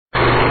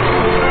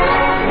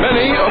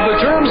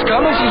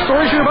The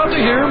stories you're about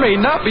to hear may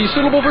not be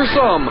suitable for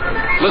some.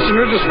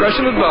 Listener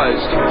discretion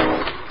advised.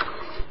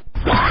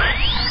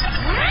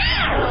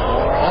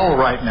 All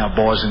right now,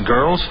 boys and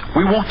girls,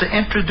 we want to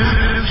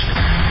introduce...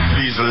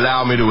 Please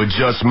allow me to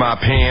adjust my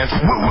pants.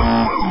 Run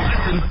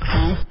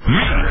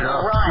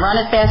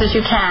as fast as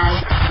you can.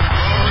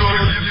 I'm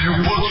gonna give you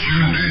what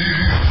you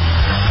need.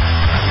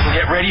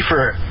 Get ready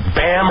for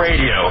BAM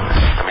Radio.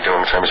 Let me do it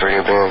one more time. It's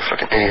Radio BAM,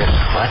 fucking idiot.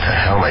 What the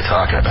hell am I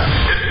talking about?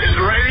 It's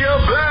Radio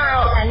BAM.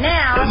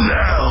 And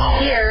now,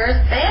 here's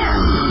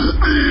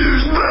BAM.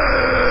 Here's BAM.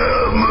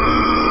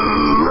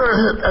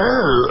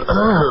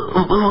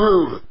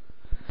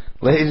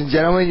 Ladies and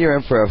gentlemen, you're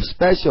in for a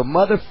special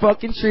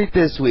motherfucking treat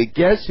this week.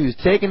 Guess who's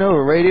taking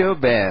over Radio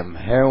BAM?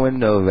 Heroin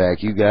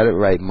Novak. You got it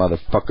right,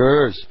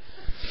 motherfuckers.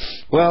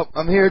 Well,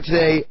 I'm here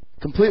today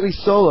completely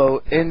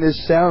solo in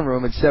this sound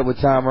room except with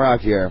Tom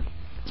Rock here.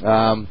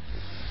 Bam,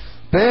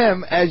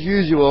 as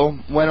usual,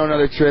 went on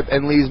another trip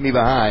and leaves me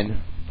behind.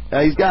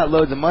 He's got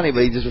loads of money,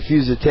 but he just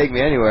refuses to take me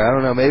anywhere. I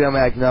don't know, maybe I'm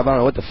acting up. I don't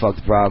know what the fuck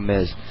the problem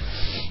is.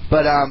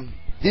 But,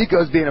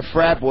 Deco's being a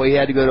frat boy, he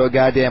had to go to a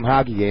goddamn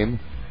hockey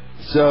game.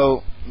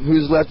 So,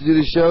 who's left to do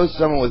the show?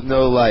 Someone with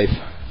no life.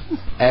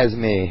 As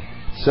me.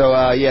 So,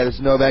 yeah, this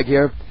is Novak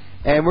here.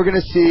 And we're going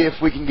to see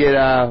if we can get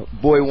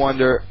Boy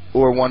Wonder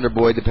or Wonder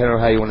Boy, depending on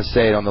how you want to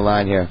say it, on the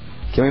line here.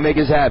 Can we make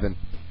this happen?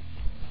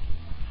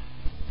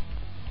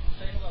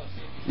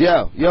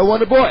 Yo,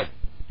 Wonder Boy.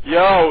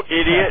 Yo,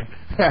 idiot.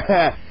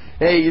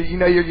 Hey, you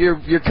know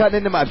you're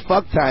cutting into my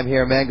fuck time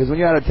here, man. Because when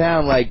you're out of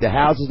town, like the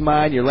house is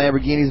mine, your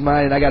Lamborghini's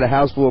mine, and I got a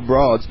house full of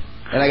broads,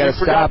 and I got to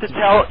stop.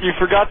 You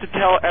forgot to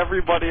tell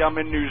everybody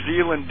I'm in New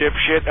Zealand,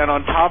 dipshit. And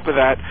on top of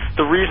that,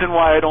 the reason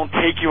why I don't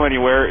take you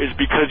anywhere is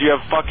because you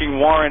have fucking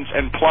warrants,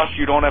 and plus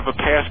you don't have a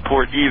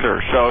passport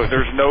either. So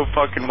there's no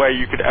fucking way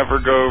you could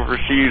ever go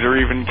overseas or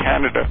even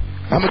Canada.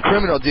 I'm a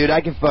criminal, dude.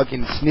 I can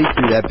fucking sneak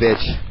through that bitch.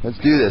 Let's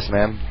do this,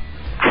 man.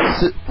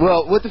 So,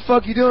 well, what the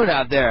fuck you doing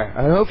out there?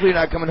 Hopefully you're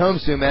not coming home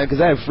soon, man, because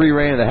I have free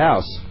reign of the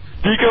house.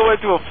 Deco went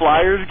to a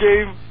Flyers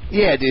game?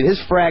 Yeah, dude, his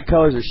frat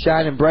colors are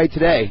shining bright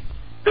today.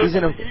 Is the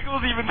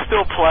Eagles even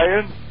still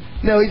playing?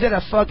 No, he's at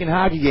a fucking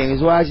hockey game.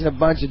 He's watching a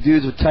bunch of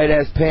dudes with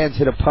tight-ass pants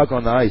hit a puck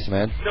on the ice,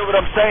 man. No, but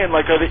I'm saying,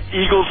 like, are the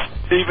Eagles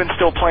even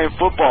still playing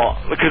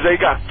football? Because they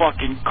got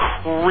fucking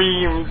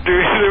creamed,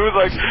 dude. It was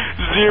like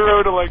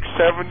 0 to like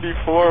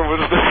 74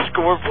 was the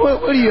score.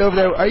 What are you over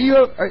there? Are you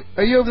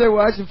over there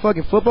watching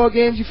fucking football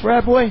games, you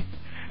frat boy?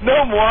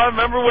 No more. I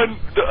remember when,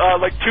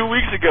 like 2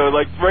 weeks ago,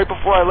 like right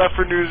before I left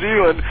for New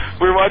Zealand,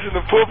 we were watching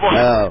the football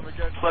game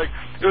against, like,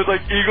 it was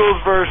like Eagles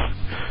versus,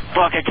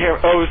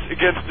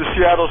 against the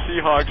Seattle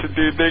Seahawks, and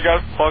dude, they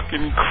got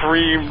fucking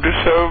creamed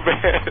so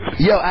bad.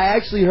 Yo, I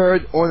actually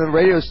heard on a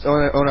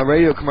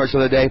radio commercial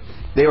the other day,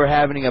 they were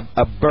having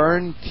a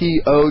burn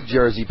T.O.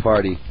 jersey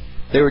party.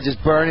 They were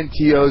just burning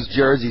T.O.'s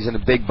jerseys in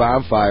a big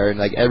bonfire, and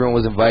like everyone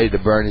was invited to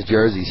burn his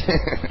jerseys.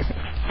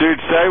 Dude,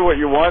 say what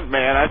you want,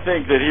 man. I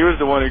think that he was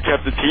the one who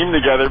kept the team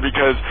together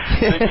because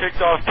they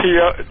kicked off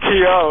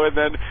T.O. and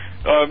then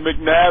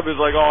McNabb is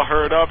like all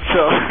hurt up,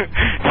 so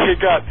he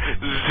got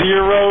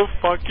 0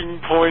 fucking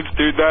points,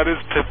 dude. That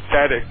is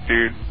pathetic,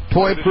 dude.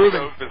 Point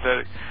proven. So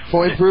pathetic.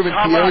 Point proven.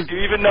 Tom Rock, do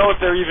you even know if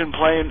they're even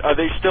playing? Are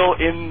they still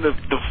in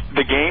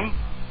the game?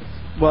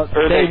 Well,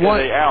 or are they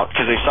out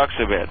because they suck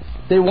so bad?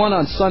 They won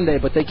on Sunday,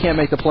 but they can't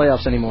make the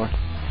playoffs anymore.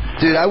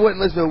 Dude, I wouldn't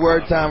listen to a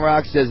word Tom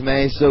Rock says,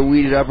 man. He's so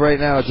weeded up right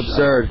now, it's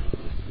absurd.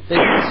 They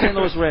beat the St.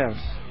 Louis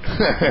Rams.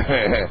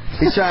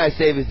 He's trying to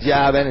save his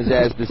job and his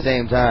ass at the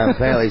same time.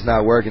 Apparently it's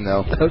not working,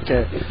 though.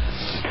 Okay.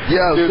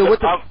 Yo, dude, so what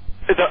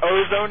the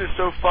ozone is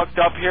so fucked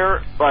up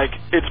here. Like,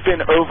 it's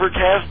been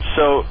overcast,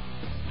 so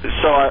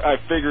I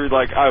figured,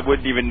 like, I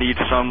wouldn't even need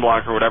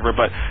sunblock or whatever,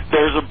 but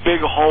there's a big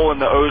hole in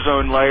the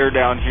ozone layer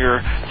down here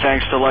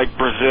thanks to, like,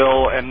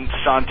 Brazil and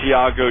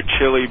Santiago,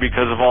 Chile,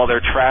 because of all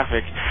their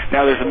traffic.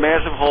 Now, there's a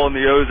massive hole in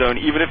the ozone.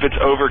 Even if it's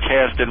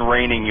overcast and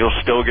raining, you'll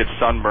still get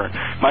sunburn.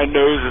 My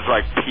nose is,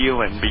 like,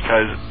 peeling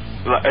because...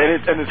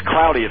 And it's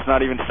cloudy. It's not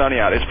even sunny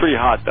out. It's pretty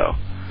hot, though.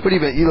 What do you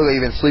been? You look like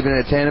you've been sleeping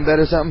in a tanning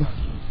bed or something?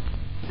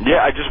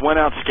 Yeah, I just went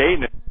out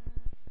skating.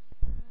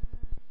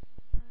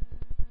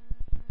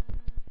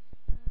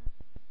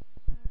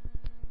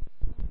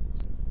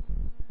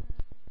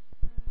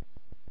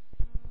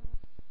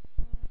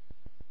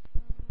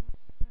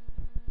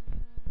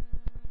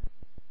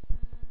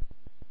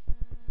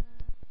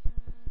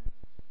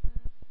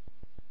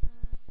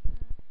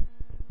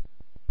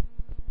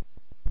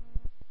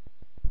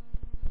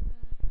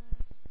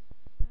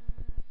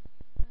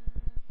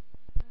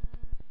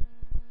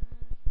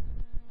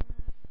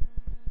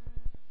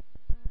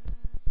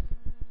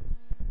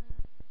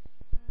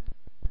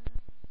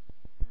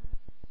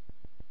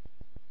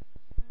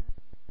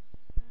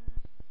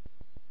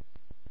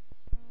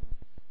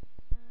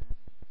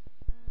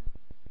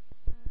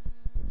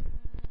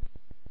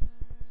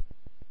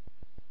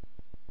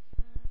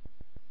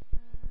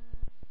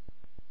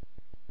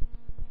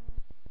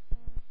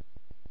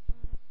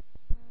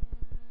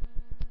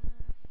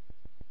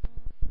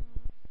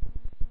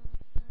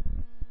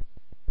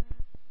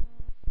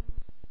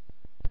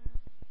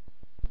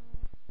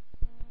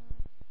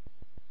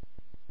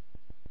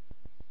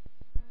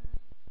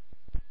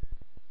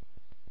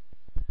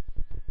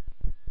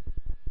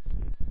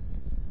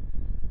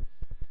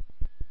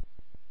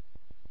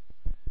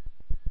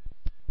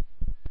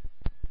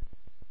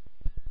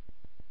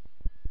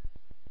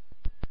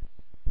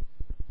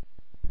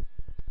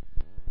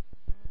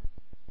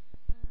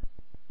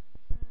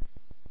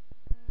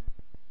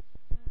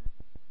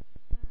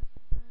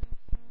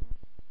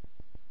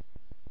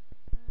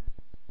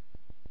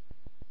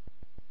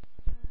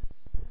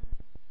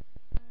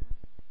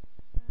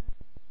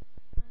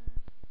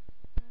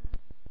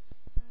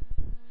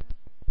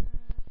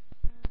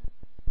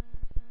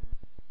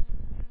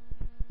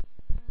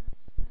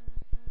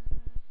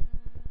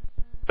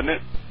 isn't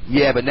it?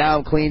 Yeah, but now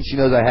I'm clean. She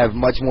knows I have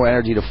much more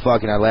energy to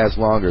fuck and I last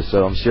longer,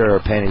 so I'm sure her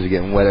panties are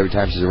getting wet every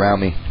time she's around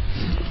me.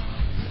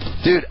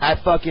 Dude, I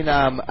fucking,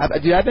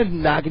 dude, I've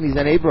been knocking these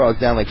NA bras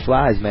down like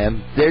flies,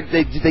 man.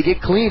 They get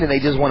clean and they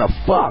just want to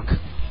fuck.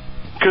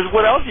 Because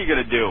what else are you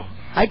going to do?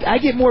 I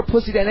get more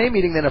pussy at NA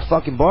meeting than a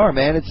fucking bar,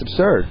 man. It's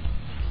absurd.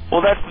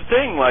 Well, that's the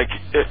thing. Like,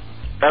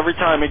 every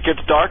time it gets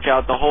dark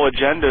out, the whole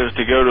agenda is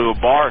to go to a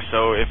bar.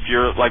 So if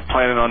you're, like,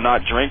 planning on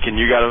not drinking,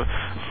 you got to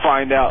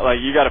find out, like,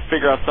 you got to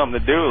figure out something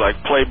to do, like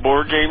play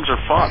board games or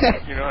fuck.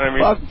 You know what I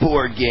mean? Fuck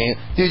board game.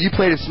 Dude, you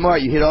played it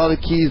smart. You hit all the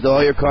keys to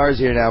all your cars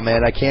here now,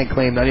 man. I can't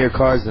claim none of your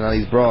cars and none of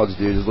these brawls,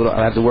 dude.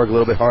 I have to work a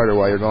little bit harder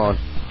while you're gone.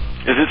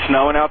 Is it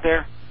snowing out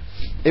there?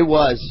 It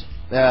was.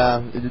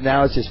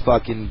 Now it's just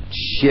fucking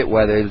shit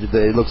weather.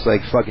 It looks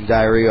like fucking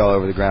diarrhea all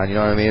over the ground, you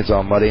know what I mean? It's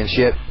all muddy and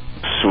shit.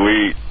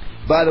 Sweet.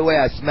 By the way,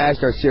 I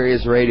smashed our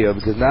Sirius radio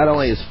because not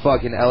only does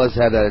fucking Ellis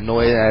have that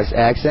annoying-ass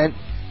accent,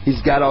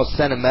 he's got all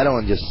sentimental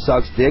and just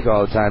sucks dick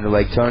all the time to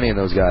like Tony and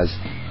those guys.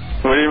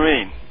 What do you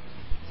mean?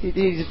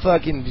 He's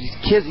fucking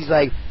kids. He's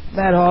like,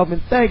 Matt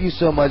Hoffman, thank you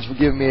so much for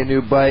giving me a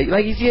new bike.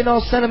 Like, he's getting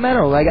all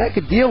sentimental. Like, I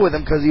could deal with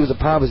him because he was a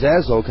pompous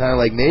asshole, kind of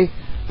like me.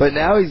 But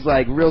now he's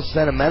like real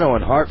sentimental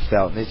and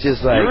heartfelt, and it's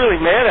just like... You're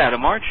really mad at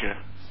him, aren't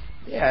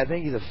you? Yeah, I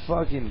think he's a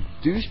fucking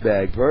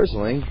douchebag,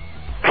 personally.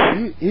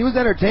 He was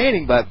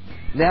entertaining, but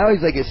now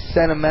he's like a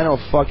sentimental,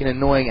 fucking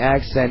annoying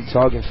accent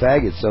talking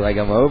faggot, so like,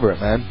 I'm over it,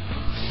 man.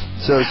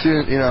 So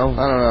soon, you know,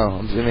 I don't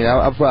know. I mean,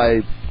 I'll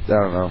probably, I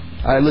don't know.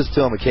 I listen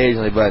to him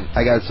occasionally, but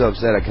I got so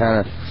upset I kind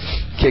of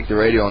kicked the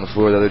radio on the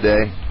floor the other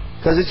day.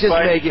 Because it's just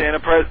making...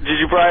 Did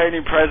you buy any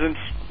presents?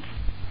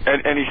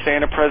 Any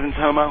Santa presents,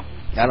 homo?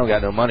 I don't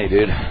got no money,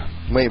 dude.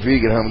 I'm waiting for you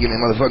to get home and give me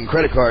a motherfucking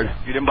credit card.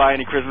 You didn't buy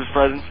any Christmas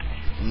presents?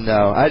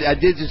 No. I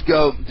did just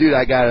go... Dude,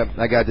 I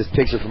got this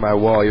picture for my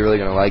wall. You're really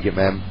going to like it,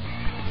 man.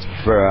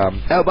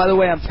 Oh, by the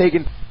way,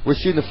 we're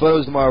shooting the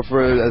photos tomorrow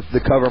for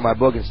the cover of my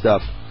book and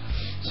stuff.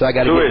 So I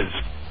got to Who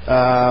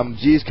is?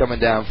 G's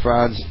coming down,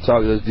 Franz, talk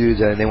to those dudes,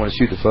 and they want to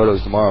shoot the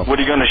photos tomorrow. What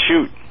are you going to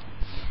shoot?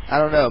 I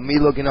don't know. Me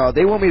looking all...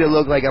 They want me to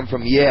look like I'm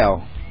from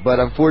Yale, but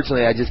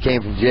unfortunately I just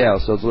came from jail,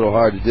 so it's a little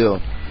hard to do.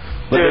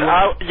 But dude,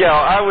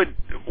 I would...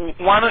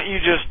 Why don't you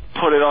just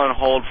put it on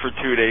hold for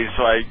 2 days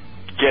so I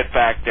get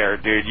back there,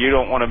 dude? You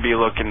don't want to be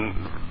looking...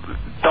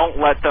 Don't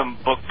let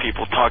them book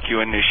people talk you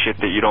into shit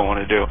that you don't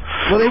want to do.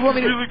 Well, they want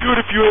me to... It's really good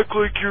if you act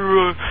like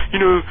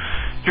you're,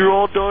 you're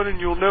all done and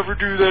you'll never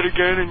do that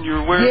again and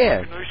you're wearing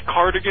a nice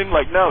cardigan.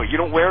 Like, no, you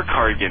don't wear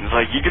cardigans.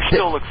 Like, you can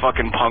still look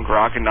fucking punk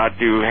rock and not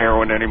do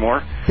heroin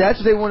anymore. That's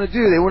what they want to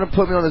do. They want to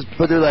put me on this...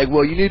 But they're like,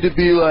 well, you need to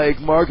be,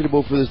 like,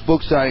 marketable for this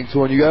book signing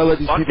tour and you got to let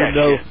these people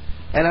know... Shit.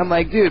 And I'm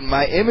like, dude,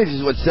 my image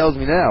is what sells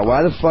me now.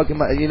 Why the fuck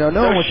am I... no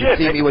one wants to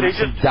see me with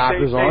some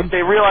doctors on.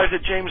 They realize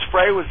that James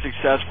Frey was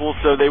successful,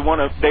 so they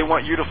want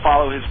you to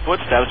follow his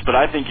footsteps, but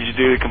I think you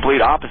should do the complete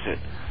opposite.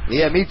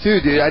 Yeah, me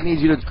too, dude. I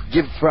need you to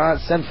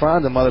send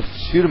Franz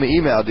shoot him an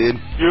email, dude.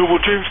 Yeah, well,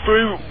 James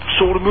Frey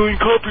sold 1 million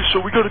copies,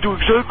 so we got to do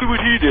exactly what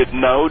he did.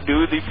 No,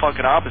 do the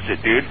fucking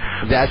opposite, dude.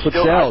 That's what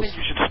sells. I think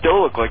you should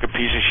still look like a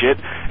piece of shit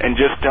and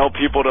just tell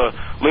people to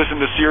listen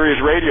to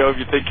Sirius Radio if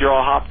you think you're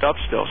all hopped up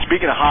still.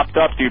 Speaking of hopped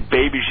up, dude,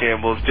 Baby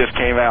Shambles just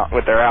came out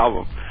with their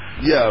album.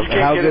 Yo,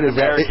 how good is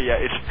that? Yeah,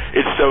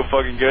 it's so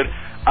fucking good.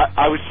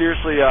 I was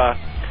seriously...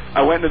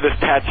 I went into this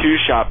tattoo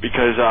shop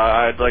because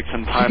I had like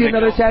some time. Did you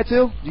get another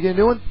tattoo? Did you get a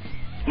new one?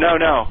 No.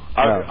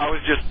 I was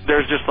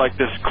there's just like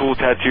this cool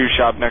tattoo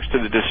shop next to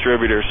the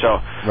distributor.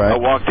 So I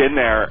walked in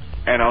there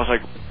and I was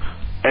like,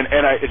 and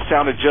it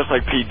sounded just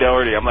like Pete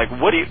Doherty. I'm like,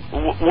 what is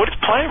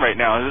playing right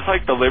now? Is this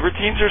like the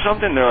Libertines or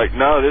something? They're like,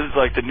 no, this is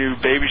like the new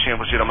Baby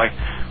Shambles shit. I'm like,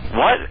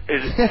 what?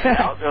 Is it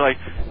out? They're like,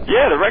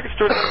 yeah, the record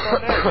store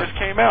just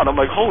came out. I'm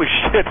like, holy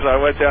shit! So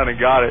I went down and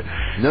got it.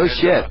 No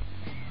shit.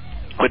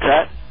 What's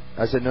that?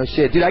 I said, no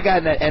shit. Dude, I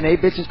got in that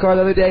NA bitch's car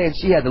the other day, and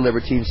she had the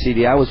Libertine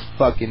CD. I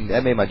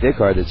made my dick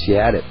hard that she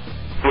had it.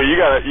 Well, you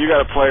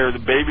gotta play her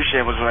the Baby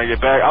Shambles when I get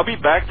back. I'll be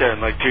back there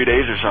in like 2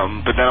 days or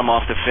something, but then I'm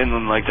off to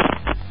Finland like...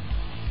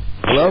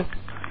 Hello?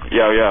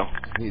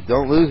 Yo.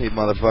 Don't lose me,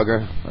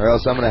 motherfucker, or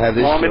else I'm gonna have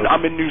this. Well,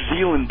 I'm in New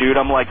Zealand, dude.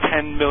 I'm like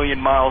 10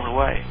 million miles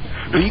away.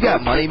 Well, you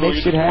got money,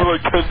 make shit happen.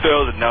 It's more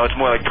like 10,000. No, it's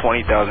more like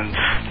 20,000,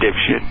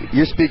 dipshit.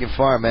 You're speaking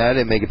farm, man. I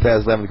didn't make it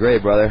past 11th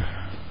grade, brother.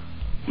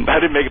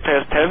 I didn't make it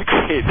past 10th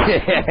grade.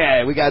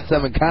 Yeah, we got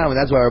something in common.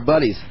 That's why we're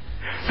buddies.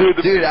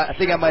 Dude, I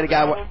think I might have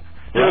got one.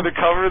 You know, the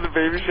cover of the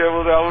Baby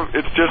Shambles album,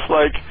 it's just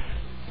like,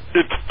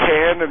 it's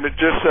tan and it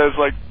just says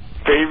like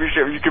Baby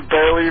Shambles. You can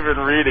barely even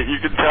read it. You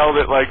can tell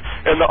that like,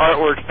 and the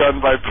artwork's done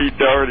by Pete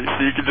Doherty,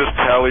 so you can just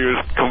tell he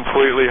was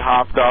completely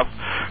hopped up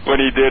when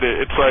he did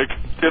it. It's like,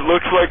 it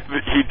looks like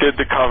he did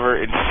the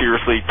cover in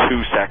seriously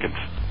 2 seconds.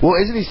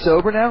 Well, isn't he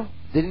sober now?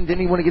 Didn't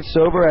he want to get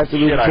sober after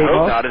losing Shit, I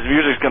hope off? not. His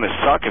music's going to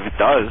suck if it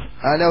does.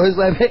 I know his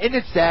life. Isn't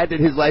it sad that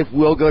his life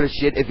will go to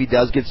shit if he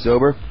does get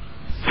sober?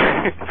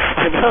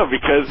 I know,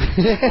 because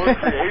he's more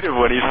creative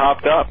when he's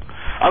hopped up.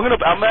 I'm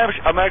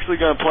actually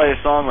gonna play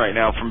a song right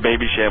now from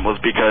Baby Shambles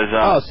because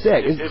oh,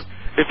 sick.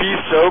 if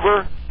he's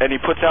sober and he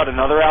puts out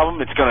another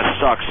album, it's gonna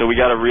suck. So we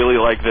gotta really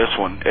like this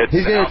one. It's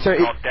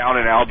called Down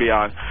in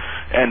Albion.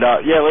 And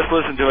yeah, let's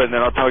listen to it, and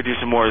then I'll talk to you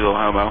some more, little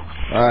homo.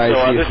 All right.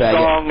 So this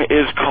song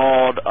is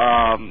called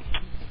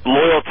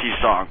Loyalty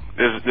Song.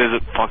 This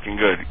is fucking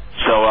good.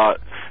 So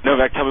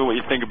Novak, tell me what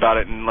you think about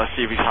it, and let's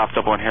see if he's hopped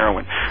up on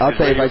heroin. I'll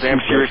tell you if I Damn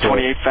Series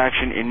 28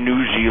 faction in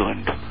New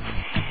Zealand.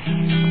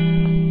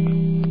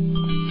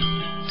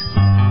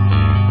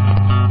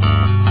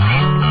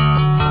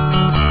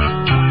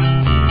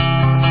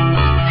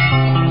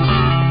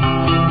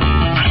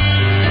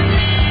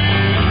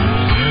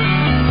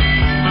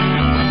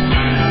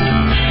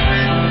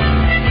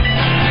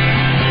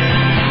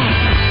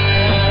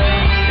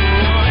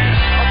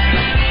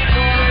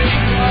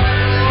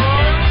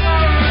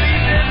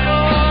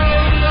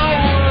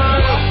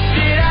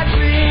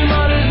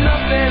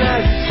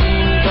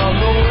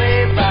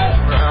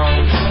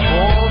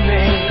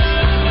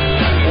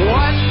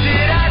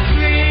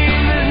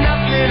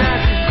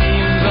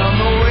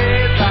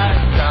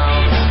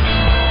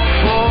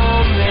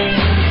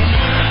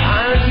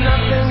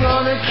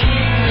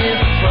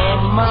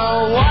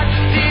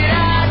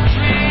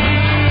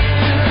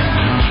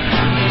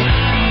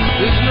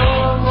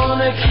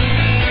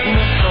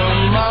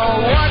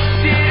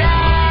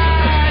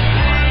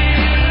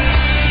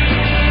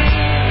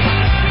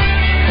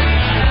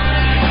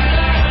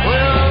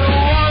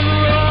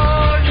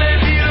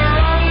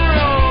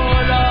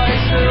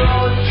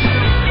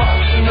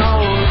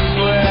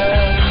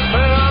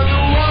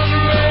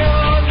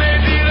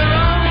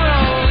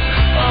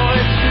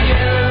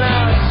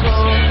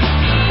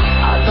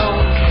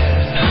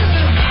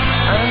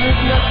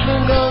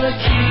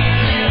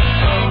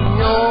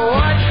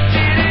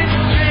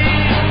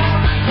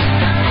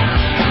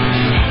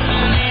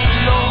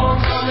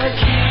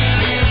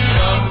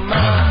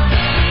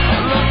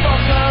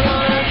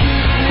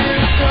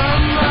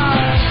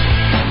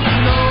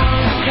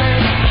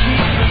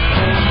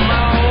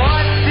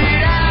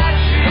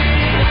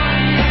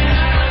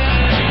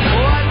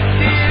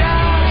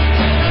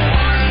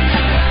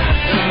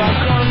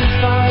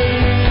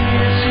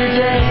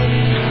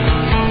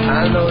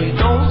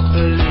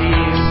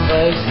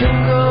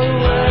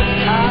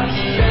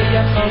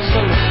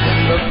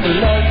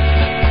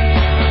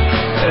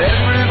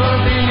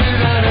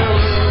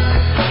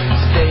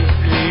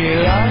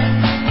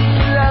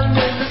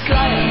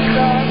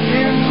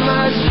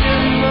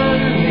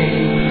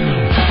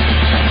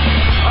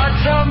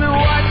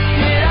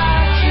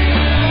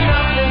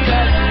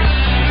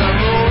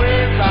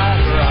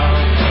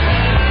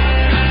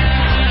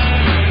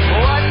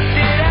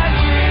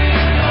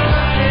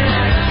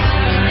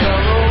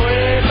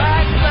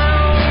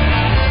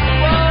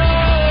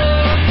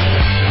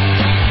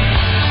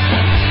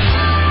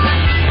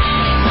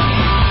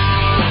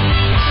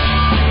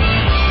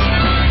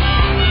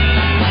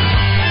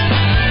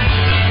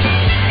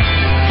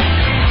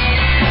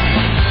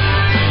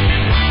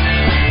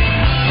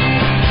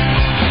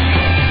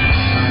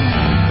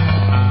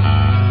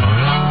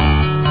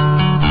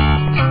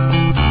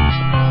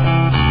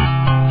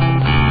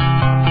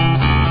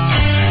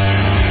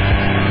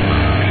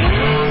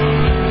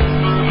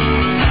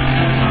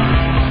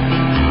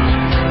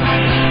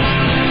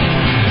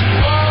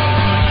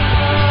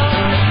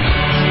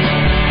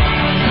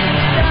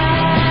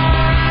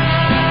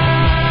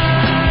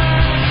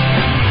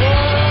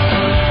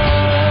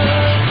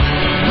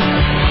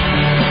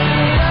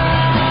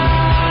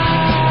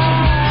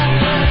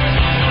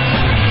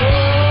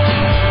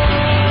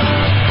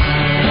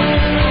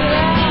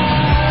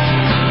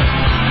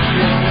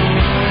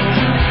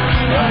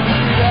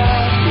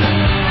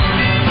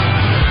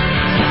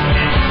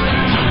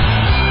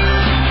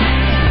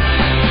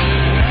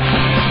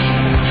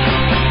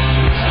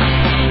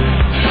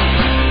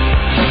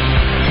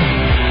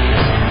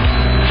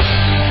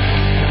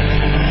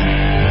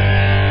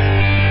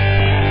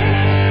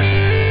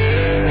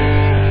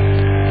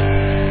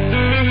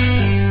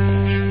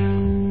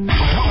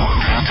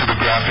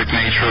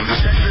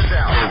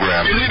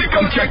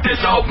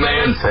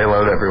 Say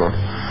hello to everyone.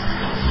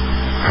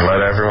 Hello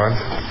to everyone.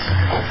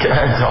 Can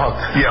I talk?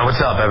 Yeah,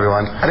 what's up,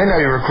 everyone? I didn't know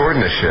you were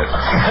recording this shit.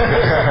 I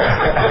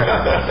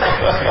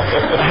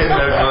had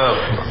no clue.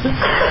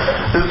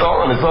 It's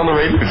on. It's on the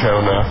radio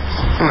channel now.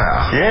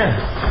 No. Yeah.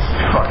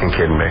 You're fucking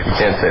kidding me. You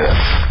can't say that.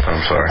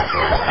 I'm sorry.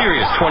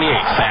 Serious 28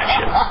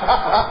 faction.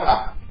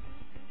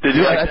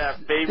 Did you like that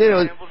baby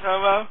samples,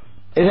 homo?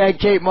 It had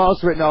Kate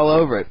Moss written all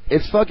over it.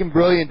 It's fucking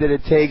brilliant that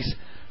it takes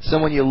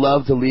someone you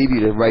love to leave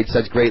you to write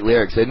such great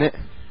lyrics, isn't it?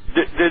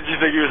 Did you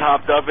think he was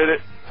hopped up in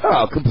it?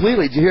 Oh,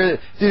 completely. Did you hear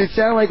that? Dude, it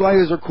sounded like while he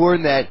was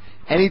recording that,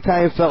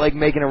 anytime it felt like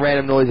making a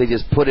random noise, they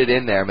just put it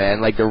in there, man.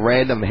 Like the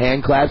random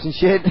hand claps and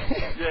shit.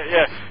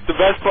 Yeah. The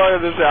best part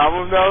of this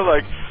album, though,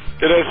 like,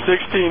 it has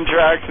 16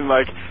 tracks, and,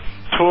 like,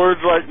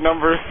 towards, like,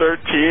 number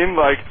 13,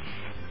 like,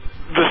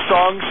 the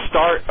songs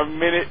start a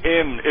minute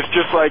in. It's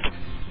just, like,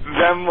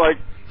 them, like,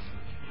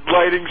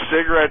 lighting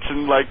cigarettes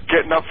and like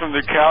getting up from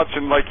the couch,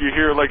 and like you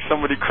hear like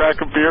somebody crack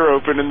a beer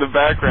open in the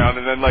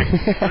background, and then like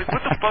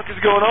what the fuck is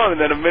going on?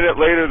 And then a minute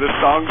later the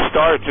song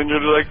starts, and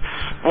you're like,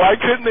 why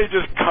couldn't they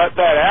just cut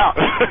that out?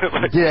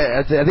 Like,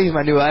 yeah, I think it's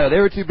my new idol. They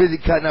were too busy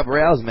cutting up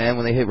rows, man,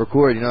 when they hit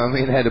record. You know what I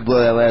mean? They had to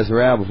blow that last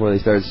row before they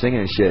started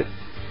singing and shit.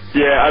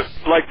 Yeah,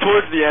 like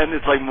towards the end,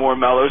 it's like more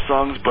mellow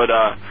songs, but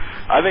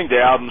I think the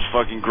album's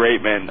fucking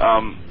great, man.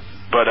 I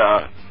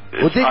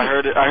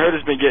heard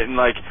it's been getting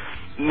like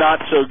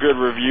not so good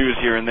reviews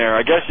here and there.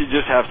 I guess you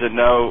just have to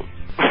know.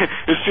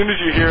 As soon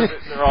as you hear that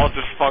they're all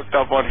just fucked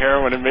up on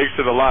heroin, it makes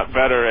it a lot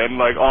better, and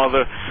like all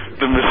the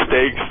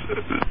mistakes.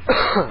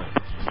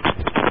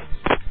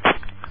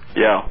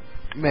 Yeah.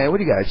 Man, what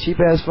do you got? A cheap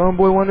ass phone,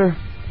 Boy Wonder?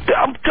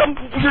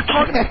 You're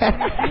talking about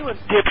New Zealand,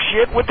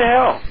 dipshit. What the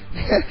hell?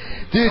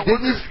 Dude,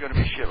 didn't you? There's gonna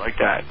be shit like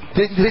that.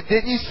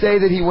 Didn't you say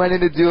that he went in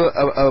to do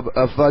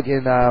a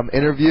fucking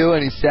interview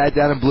and he sat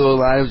down and blew a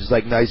line? It was just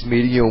like, nice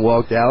meeting you, and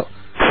walked out.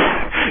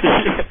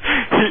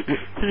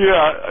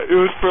 Yeah, it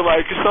was for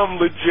like some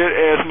legit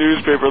ass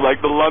newspaper,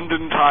 like the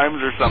London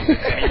Times or something.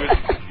 And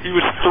he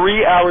was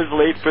 3 hours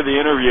late for the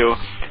interview,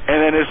 and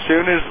then as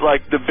soon as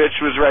like the bitch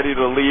was ready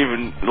to leave,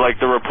 and like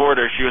the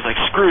reporter, she was like,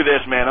 "Screw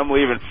this, man, I'm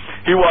leaving."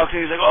 He walks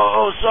in, he's like,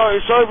 "Oh, sorry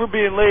for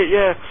being late,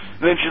 yeah."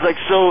 And then she's like,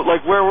 "So,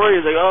 like, where were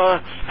you?" He's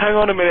like, hang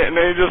on a minute," and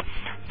then he just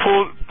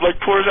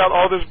pours out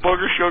all this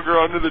booger sugar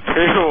onto the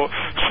table,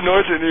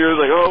 snorts it, and he was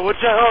like, "Oh,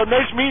 what's that? Oh,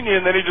 nice meeting you."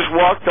 And then he just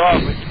walked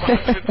off. Like, he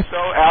must have been so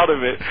out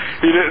of it,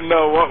 he didn't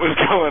know what was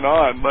going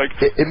on. Like,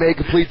 it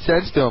made complete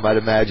sense to him, I'd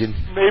imagine.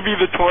 Maybe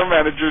the tour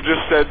manager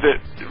just said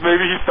that.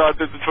 Maybe he thought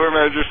that the tour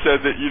manager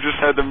said that you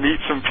just had to meet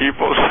some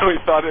people, so he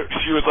thought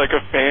she was like a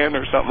fan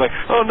or something. Like,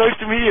 "Oh, nice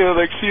to meet you.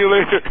 Like, see you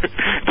later."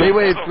 They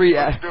waited 3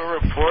 hours. Do a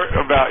report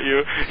about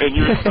you, and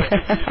you were such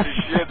a piece of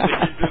shit that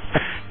he just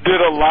did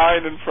a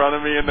line in front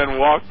of me and then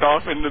walked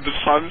off into the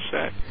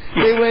sunset.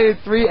 They waited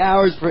 3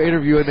 hours for an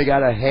interview, and they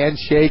got a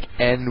handshake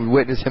and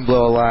witnessed him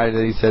blow a line,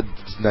 and he said,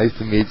 "It's nice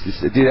to meet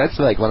you." Dude, that's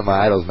like one of my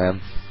idols,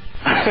 man.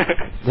 He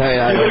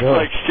looks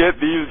like shit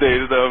these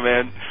days, though,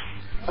 man.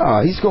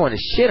 Oh, he's going to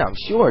shit, I'm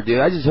sure, dude.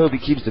 I just hope he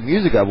keeps the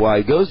music up while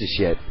he goes to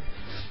shit.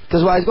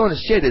 Because while he's going to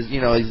shit, is he's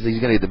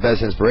going to get the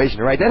best inspiration,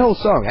 right? That whole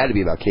song had to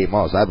be about Kate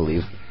Moss, I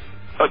believe.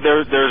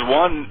 There's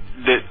one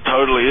that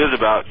totally is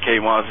about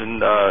Kate Moss,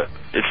 and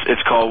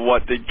it's called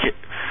What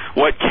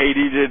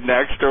Katie Did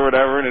Next or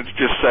whatever, and it's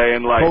just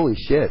saying like, holy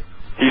shit.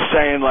 He's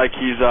saying like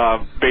he's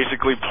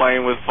basically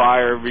playing with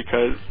fire,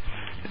 because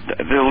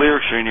the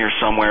lyrics are in here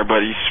somewhere, but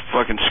he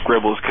fucking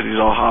scribbles because he's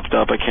all hopped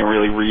up. I can't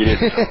really read it.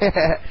 So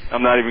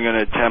I'm not even going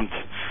to attempt.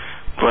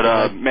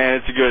 But man,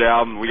 it's a good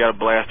album. We got to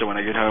blast it when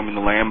I get home in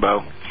the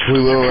Lambo.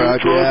 We will rock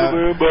it out.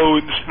 The Lambo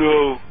in the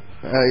snow.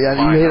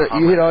 Yeah,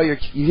 you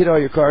hit all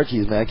your car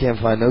keys, man. I can't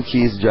find no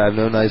keys to drive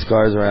no nice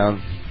cars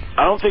around.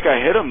 I don't think I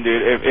hit them,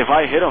 dude. If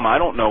I hit them, I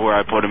don't know where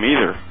I put them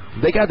either.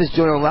 They got this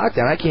joint on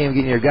lockdown. I can't even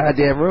get in your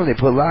goddamn room. They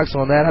put locks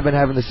on that. I've been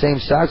having the same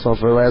socks on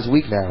for the last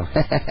week now.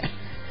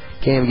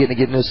 Can't even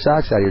get no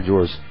socks out of your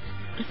drawers.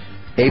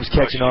 Abe's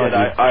catching on.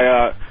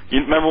 You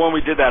remember when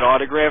we did that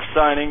autograph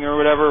signing or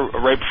whatever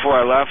right before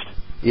I left?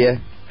 Yeah.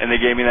 And they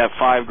gave me that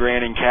 $5,000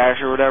 in cash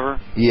or whatever?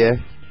 Yeah.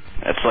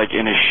 That's like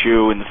in a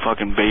shoe in the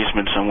fucking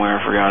basement somewhere.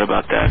 I forgot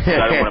about that.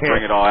 I didn't want to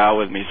bring it all out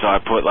with me, so I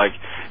put like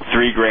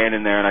 $3,000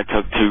 in there, and I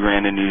took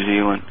 $2,000 in New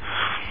Zealand.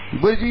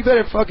 But you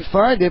better fucking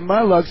find it.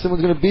 My luck,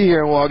 someone's gonna be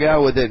here and walk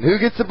out with it. And who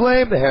gets the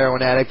blame? The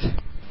heroin addict.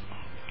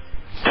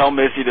 Tell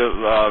Missy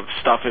to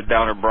stuff it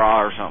down her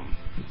bra or something.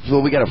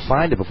 Well, we gotta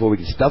find it before we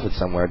can stuff it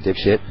somewhere,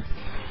 dipshit.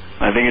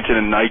 I think it's in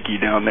a Nike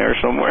down there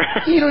somewhere.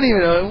 You don't even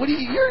know.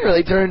 You're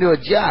really turned into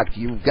a jock.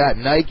 You've got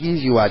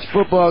Nikes, you watch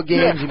football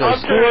games, you know I'm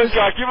sports.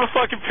 Jock. You have a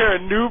fucking pair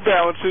of New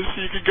Balances so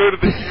you could go to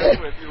the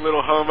gym with, you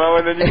little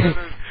homo, and then you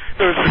have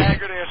those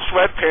haggard-ass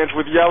sweatpants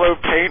with yellow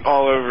paint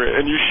all over it,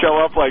 and you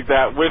show up like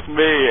that with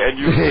me, and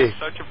you're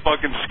such a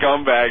fucking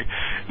scumbag.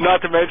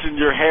 Not to mention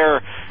your hair.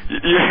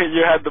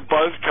 You had the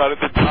buzz cut at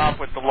the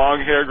top with the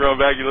long hair growing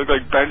back. You look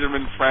like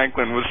Benjamin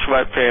Franklin with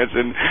sweatpants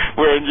and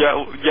wearing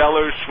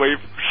yellow suede.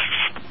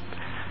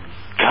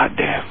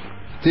 Goddamn.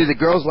 Dude, the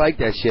girls like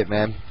that shit,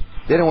 man.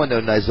 They don't want no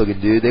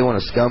nice-looking dude. They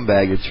want a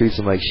scumbag that treats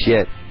them like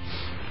shit.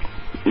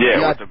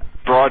 Yeah, with the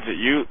broads that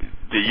you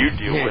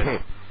deal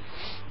with.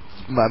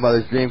 My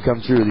mother's dream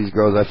come true, these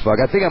girls I fuck.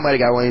 I think I might have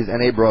got one of these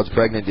NA broads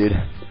pregnant, dude.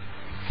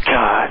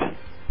 God.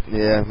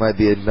 Yeah, might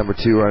be a number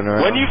 2 running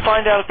around. When do you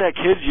find out if that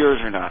kid's yours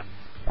or not?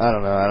 I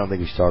don't know. I don't think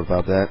we should talk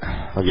about that.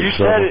 You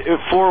said it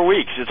 4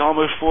 weeks. It's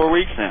almost 4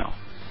 weeks now.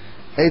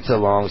 It's a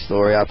long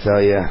story, I'll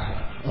tell you.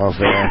 Off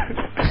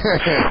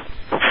air.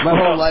 My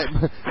whole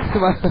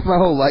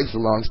life's a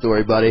long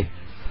story, buddy.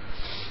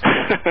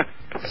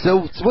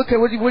 So what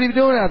are you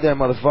doing out there,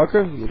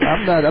 motherfucker?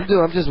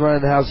 I'm just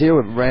running the house here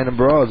with random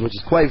broads, which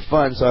is quite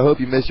fun. So I hope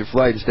you miss your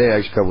flight and stay an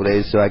extra couple of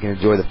days so I can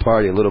enjoy the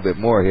party a little bit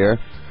more here.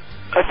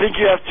 I think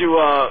you have to.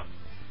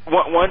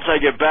 Once I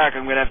get back,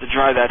 I'm gonna have to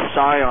drive that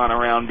Scion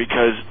around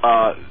because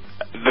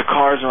the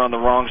cars are on the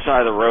wrong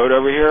side of the road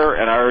over here,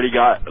 and I already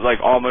got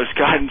almost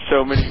gotten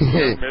so many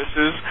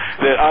misses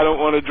that I I don't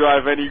want to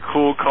drive any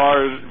cool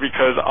cars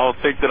because I'll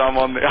think that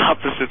I'm on the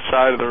opposite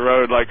side of the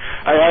road. Like,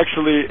 I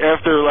actually,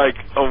 after like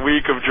a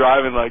week of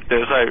driving like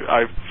this,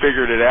 I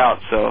figured it out.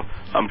 So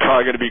I'm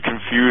probably going to be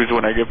confused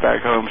when I get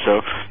back home.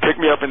 So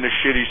pick me up in the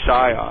shitty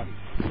Scion.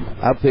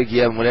 I'll pick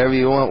you up whenever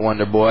you want,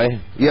 Wonder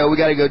Boy. Yo, we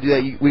gotta go do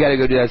that. We gotta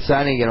go do that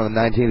signing again on the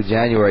 19th of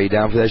January. You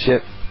down for that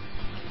shit?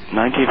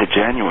 19th of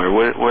January.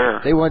 Where?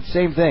 They want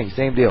same thing,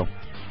 same deal.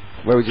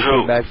 Where we just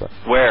came back from.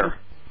 Where?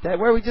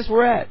 Where we just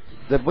were at.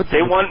 They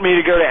want me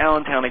to go to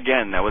Allentown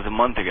again. That was a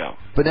month ago.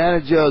 Banana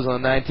Joe's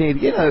on the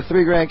 19th. Get another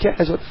 $3,000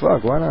 cash. What the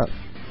fuck? Why not?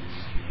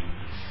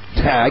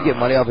 I get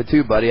money off it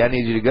too, buddy. I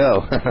need you to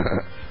go.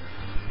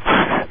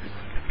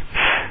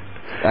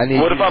 I need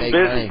what you if to I'm make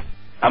busy? money.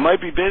 I might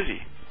be busy.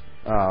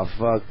 Oh,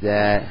 fuck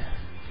that.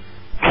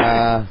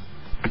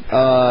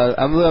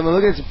 I'm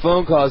looking at some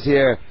phone calls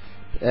here.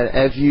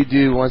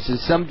 FU wants to.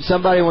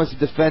 Somebody wants to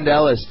defend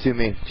Ellis to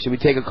me. Should we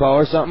take a call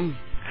or something?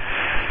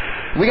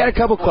 We got a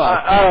couple calls.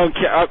 I don't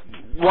care.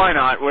 Why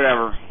not?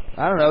 Whatever.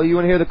 I don't know. You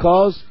want to hear the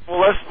calls? Well,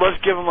 let's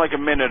give him like a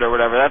minute or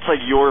whatever. That's like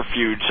your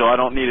feud, so I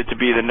don't need it to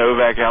be the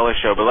Novak Ellis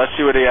show. But let's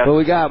see what he has. Well,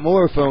 we got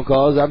more phone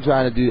calls. I'm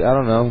trying to do. I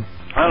don't know.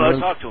 All right, let's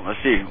talk to him. Let's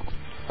see.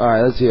 All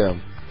right, let's hear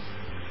him.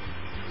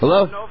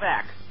 Hello?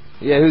 Novak.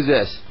 Yeah, who's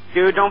this?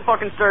 Dude, don't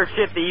fucking start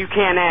shit that you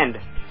can't end.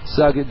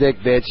 Suck a dick,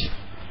 bitch.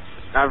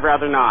 I'd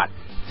rather not.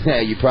 Yeah,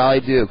 you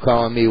probably do.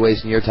 Calling me,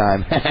 wasting your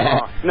time.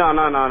 No.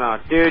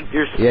 Dude,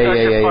 you're such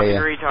a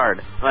fucking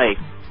retard. Like,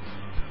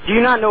 do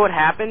you not know what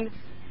happened?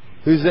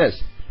 Who's this?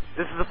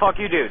 This is the fuck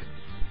you dude.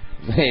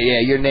 Yeah,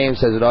 your name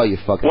says it all, you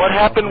fucking... What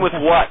happened with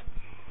what?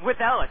 With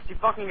Ellis. He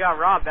fucking got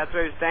robbed. That's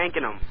what he was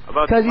thanking him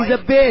about. Because he's a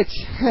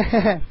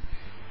bitch.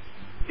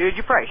 Dude,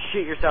 you probably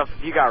shit yourself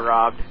if you got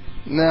robbed.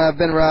 No, I've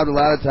been robbed a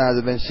lot of times.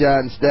 I've been shot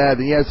and stabbed,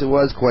 and yes, it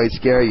was quite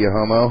scary, you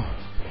homo.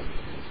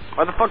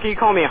 Why the fuck are you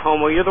calling me a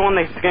homo? You're the one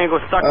that's gonna go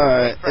suck.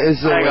 Alright,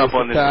 it's a Hang up waste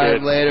on of this time.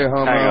 kid. Later,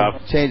 homo. Hang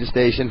up. Change the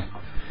station.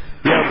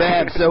 Yo,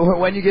 Bam, so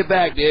when you get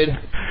back, dude?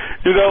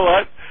 You know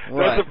what?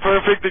 What? That's a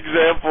perfect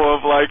example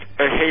of, like,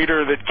 a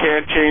hater that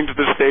can't change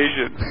the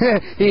station.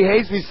 He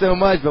hates me so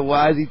much, but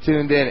why is he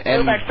tuned in?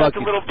 And Novak's such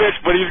a little bitch,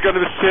 but he's going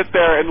to sit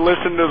there and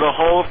listen to the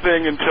whole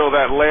thing until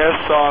that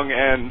last song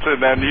ends, and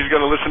then he's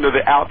going to listen to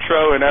the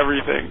outro and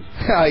everything.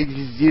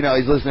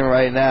 He's listening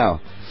right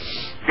now.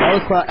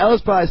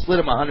 Ellis probably slid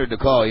him 100 to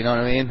call, you know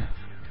what I mean?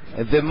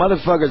 If the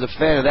motherfucker's a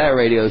fan of that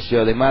radio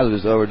show, they might as well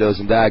just overdose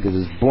and die, because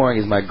it's boring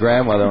as my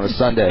grandmother on a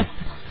Sunday.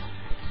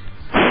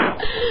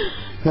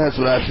 That's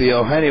what I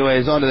feel.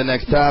 Anyways, on to the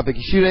next topic.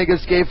 You shoot any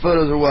good skate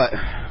photos or what?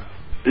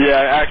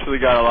 Yeah, I actually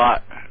got a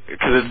lot,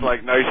 because it's,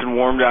 like, nice and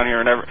warm down here.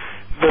 And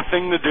the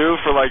thing to do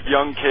for, like,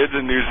 young kids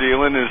in New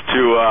Zealand is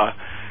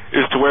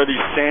to wear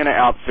these Santa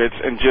outfits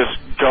and just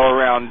go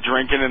around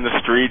drinking in the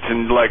streets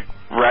and, like,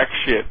 wreck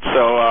shit.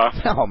 So,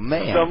 oh,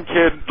 man. Some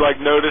kid, like,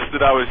 noticed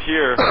that I was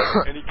here,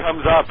 and he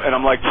comes up, and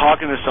I'm, like,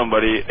 talking to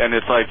somebody, and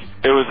it's, like,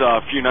 it was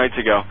a few nights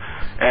ago,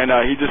 and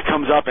he just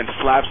comes up and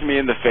slaps me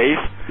in the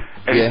face.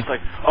 And he's like,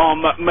 oh,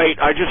 mate,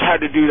 I just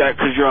had to do that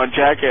because you're on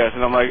Jackass.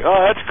 And I'm like,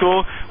 oh, that's cool.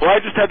 Well, I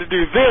just had to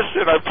do this.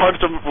 And I punched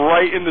him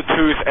right in the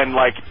tooth, and,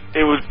 like,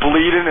 it was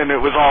bleeding, and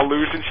it was all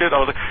loose and shit. I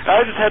was like,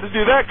 I just had to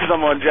do that because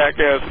I'm on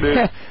Jackass, dude.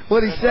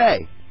 What'd he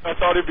say? I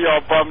thought he'd be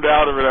all bummed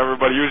out or whatever,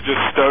 but he was just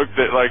stoked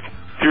that, like,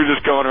 he was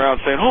just going around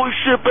saying, holy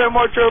shit, Bam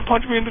Margera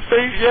punched me in the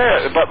face,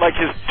 yeah. But, like,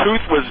 his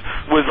tooth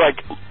was like,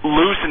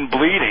 loose and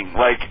bleeding.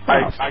 Like,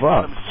 I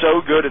got him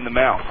so good in the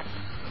mouth.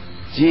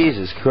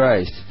 Jesus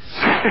Christ.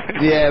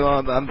 Yeah,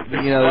 well, funny,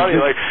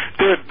 like,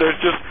 dude, there's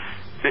just,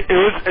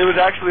 it was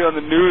actually on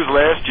the news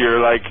last year,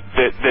 like,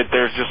 that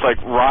there's just,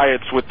 like,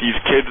 riots with these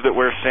kids that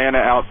wear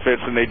Santa outfits,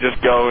 and they just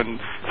go and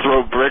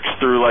throw bricks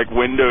through, like,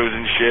 windows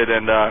and shit,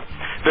 and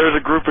there's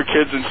a group of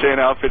kids in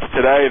Santa outfits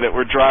today that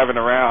were driving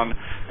around,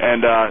 and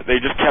they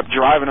just kept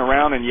driving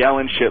around and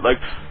yelling shit, like,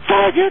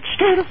 faggot,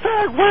 skater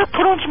fag,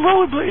 put on some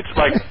rollerblades,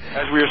 like,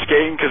 as we were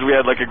skating, because we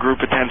had, like, a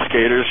group of 10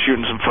 skaters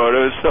shooting some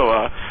photos,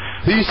 so,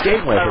 who you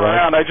skating with,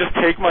 around, I just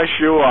take my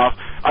shoe off,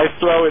 I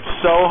throw it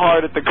so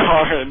hard at the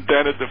car and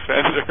dent a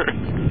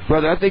defender.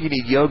 Brother, I think you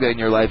need yoga in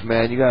your life,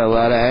 man. You got a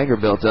lot of anger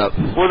built up.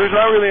 Well, there's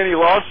not really any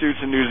lawsuits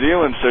in New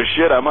Zealand, so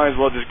shit, I might as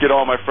well just get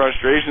all my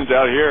frustrations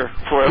out here.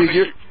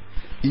 Dude,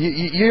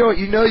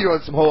 you know you're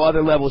on some whole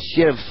other level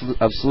shit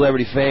of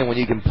celebrity fame when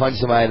you can punch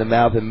somebody in the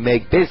mouth and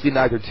basically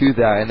knock their tooth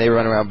out, and they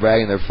run around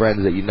bragging to their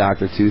friends that you knocked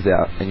their tooth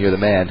out, and you're the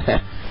man.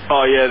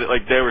 Oh yeah,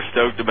 like they were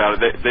stoked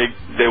about it.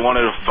 They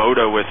wanted a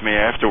photo with me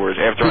afterwards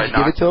after I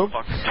knocked the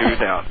fucking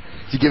tooth out.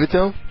 Did you give it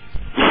to him?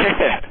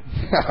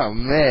 Yeah. Oh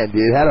man,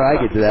 dude, how do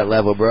I get to that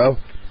level, bro?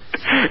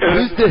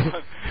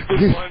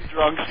 This one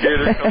drunk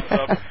skater comes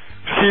up.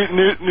 See,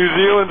 New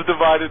Zealand's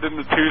divided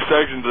into two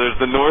sections. There's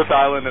the North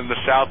Island and the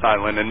South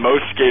Island, and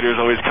most skaters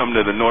always come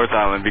to the North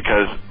Island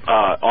because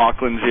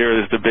Auckland's here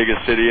is the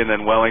biggest city, and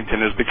then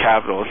Wellington is the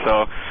capital.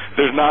 So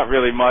there's not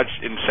really much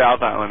in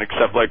South Island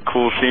except, like,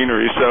 cool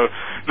scenery. So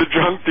the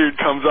drunk dude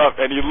comes up,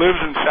 and he lives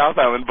in South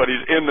Island, but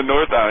he's in the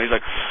North Island. He's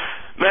like,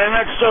 Man,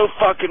 that's so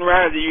fucking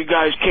rad that you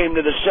guys came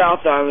to the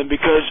South Island,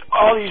 because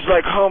all these,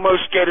 like, homo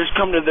skaters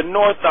come to the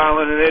North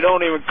Island and they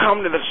don't even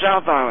come to the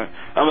South Island.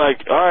 I'm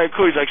like, all right,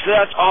 cool. He's like, so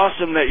that's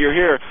awesome that you're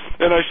here.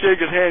 And I shake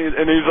his hand,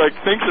 and he's like,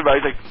 thinks about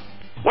it. He's like,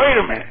 wait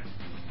a minute.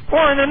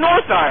 We're in the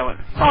North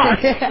Island. Oh,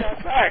 I take that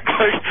back.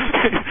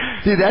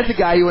 Dude, that's the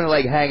guy you want to,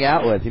 like, hang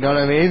out with. You know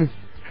what I mean?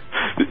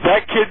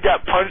 That kid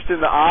got punched in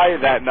the eye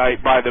that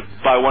night by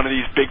one of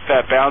these big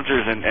fat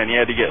bouncers, and he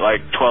had to get like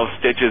 12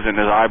 stitches in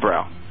his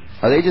eyebrow.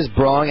 Are they just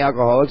brawling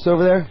alcoholics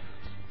over there?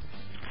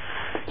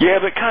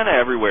 Yeah, but kind of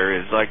everywhere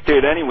is. Like,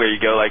 dude, anywhere you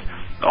go, like,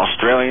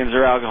 Australians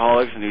are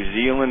alcoholics, New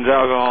Zealand's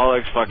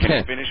alcoholics,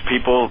 fucking Finnish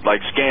people, like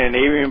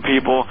Scandinavian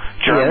people,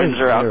 Germans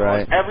are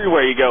alcoholics. Right.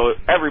 Everywhere you go,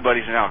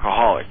 everybody's an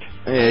alcoholic.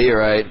 Yeah, you're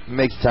right.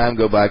 Makes time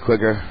go by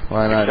quicker.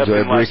 Why not Except enjoy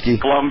a in, brewski?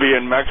 like, Colombia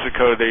and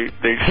Mexico, they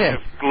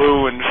sniff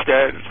glue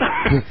instead.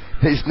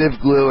 They sniff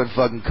glue and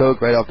fucking coke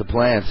right off the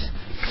plants.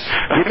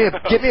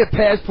 Give me a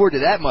passport to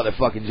that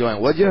motherfucking joint,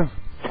 would you?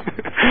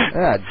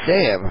 God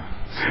damn.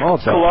 Small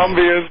talk.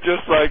 Colombia is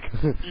just like,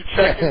 you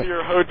check into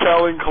your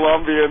hotel in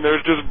Colombia and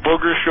there's just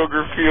booger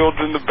sugar fields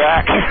in the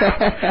back. Just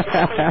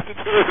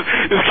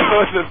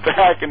go in the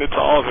back and it's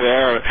all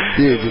there.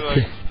 Dude,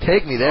 like,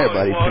 take me there,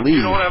 buddy, well, please.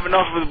 If you don't have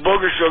enough of the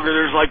booger sugar,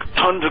 there's like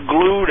tons of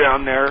glue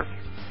down there.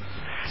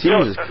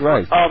 Jesus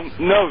Christ.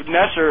 No,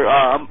 Nesser,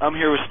 I'm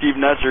here with Steve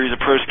Nesser. He's a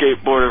pro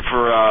skateboarder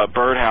for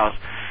Birdhouse.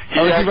 Is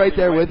he right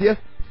there with you?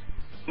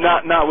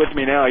 Not with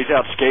me now. He's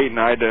out skating.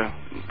 I had to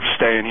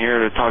stay in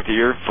here to talk to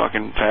your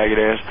fucking faggot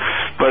ass.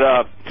 But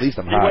at least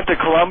I'm he went to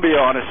Colombia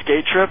on a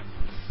skate trip,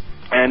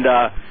 and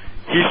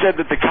he said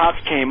that the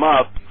cops came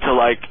up to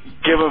like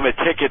give him a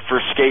ticket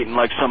for skating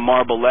like some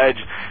marble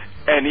ledge,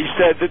 and he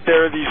said that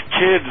there are these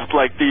kids,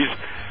 like these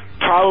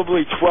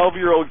probably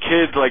 12-year-old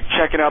kids, like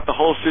checking out the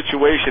whole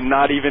situation,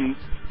 not even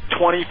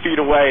 20 feet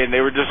away, and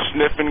they were just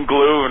sniffing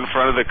glue in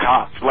front of the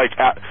cops, like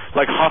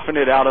huffing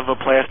it out of a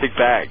plastic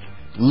bag.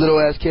 Little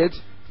ass kids?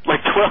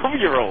 Like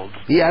 12-year-olds.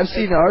 Yeah, I've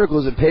seen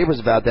articles and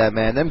papers about that,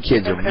 man. Them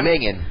kids are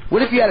minging.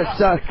 What if you had a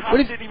son? What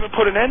if didn't even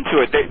put an end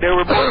to it? They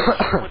were with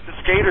the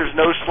skaters,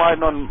 no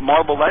sliding on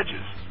marble ledges.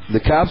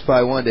 The cops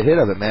probably wanted a hit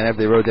of it, man,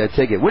 after they wrote that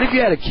ticket. What if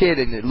you had a kid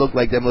and it looked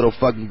like them little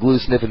fucking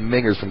glue-sniffing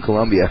mingers from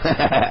Colombia?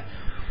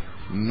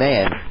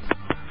 Man,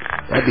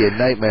 that'd be a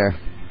nightmare.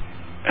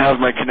 How's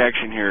my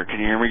connection here? Can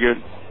you hear me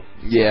good?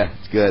 Yeah,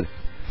 it's good.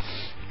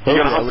 You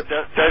gonna hump a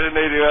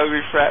designated ugly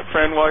frat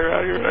friend while you're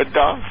out here? A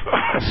dump?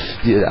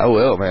 Dude, I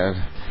will, man.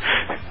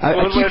 When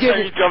was the last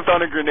time you jumped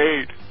on a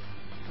grenade?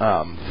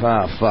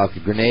 Fuck, a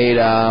grenade,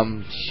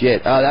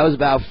 shit. Oh, that was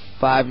about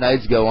 5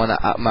 nights ago when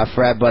my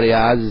frat buddy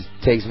Oz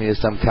takes me to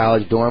some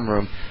college dorm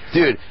room.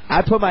 Dude,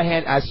 I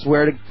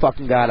swear to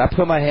fucking God, I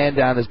put my hand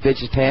down this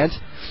bitch's pants,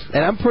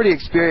 and I'm pretty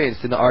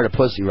experienced in the art of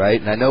pussy,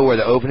 right? And I know where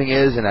the opening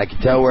is, and I can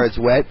tell where it's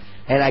wet,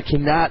 and I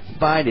cannot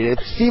find it.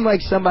 It seemed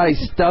like somebody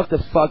stuffed a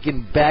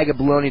fucking bag of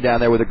bologna down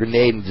there with a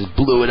grenade and just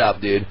blew it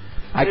up, dude.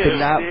 I could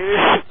not.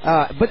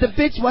 But the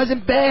bitch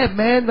wasn't bad,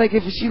 man. Like,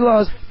 if she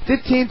lost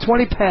 15,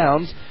 20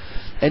 pounds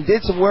and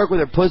did some work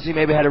with her pussy,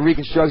 maybe had a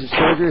reconstructive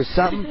surgery or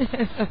something,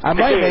 I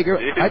might make her.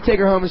 I'd take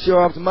her home and show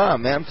her off to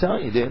mom, man. I'm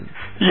telling you, dude.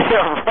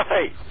 Yeah,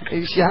 right. I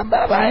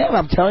am.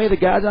 I'm telling you the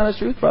God's honest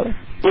truth, brother.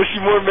 Was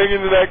she more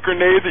minging to that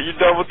grenade that you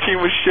double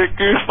team with Shit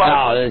Goose?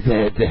 Oh, that's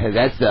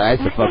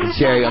the fucking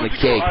cherry on the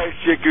cake.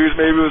 Shit Goose,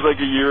 maybe it was like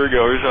a year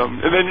ago or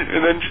something. And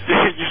then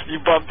you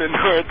bumped into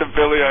her at the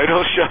Billy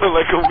Idol show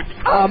like a week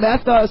ago. Oh,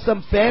 man, I thought some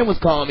fan was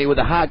calling me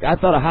I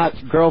thought a hot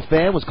girl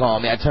fan was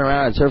calling me. I turned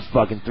around and it's her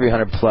fucking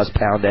 300+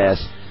 pound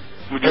ass.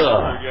 Would you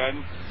hump her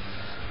again?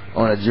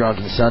 On a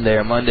drunken Sunday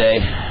or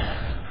Monday.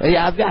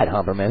 Yeah, I've got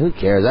humper, man. Who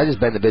cares? I just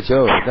bend the bitch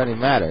over. It doesn't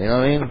even matter. You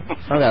know what I mean?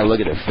 I don't gotta look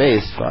at her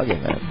face. Fuck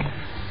it, man.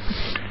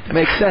 It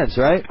makes sense,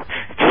 right?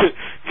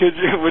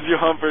 Would you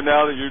hump her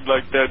now that you're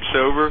like dead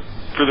sober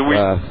for the week?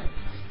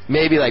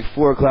 Maybe like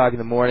 4 o'clock in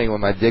the morning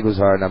when my dick was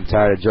hard and I'm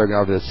tired of jerking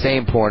off to the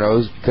same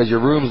pornos because your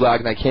room's locked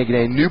and I can't get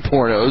any new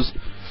pornos.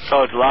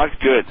 Oh, it's locked?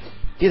 Good.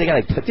 Dude,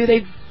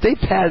 they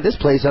padded this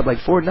place up like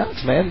Fort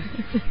Knox, man. I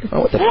don't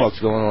know what the fuck's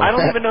going on. I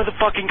don't even know the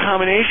fucking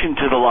combination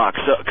to the lock,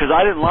 because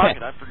I didn't lock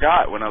it. I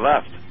forgot when I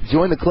left.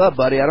 Join the club,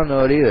 buddy. I don't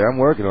know it either. I'm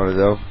working on it,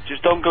 though.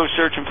 Just don't go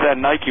searching for that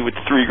Nike with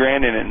 $3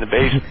 grand in it in the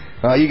basement.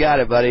 Oh, you got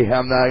it, buddy.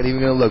 I'm not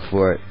even going to look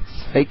for it.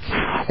 Fake.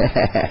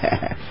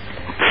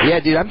 Yeah,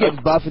 dude, I'm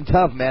getting buff and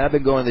tough, man. I've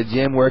been going to the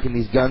gym, working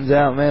these guns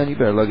out, man. You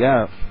better look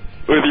out.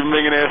 With your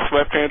minging-ass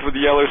sweatpants with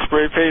the yellow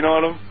spray paint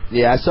on them?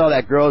 Yeah, I saw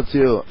that girl,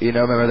 too. You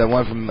know, remember that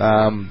one from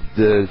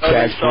the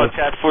Task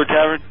Force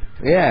Tavern?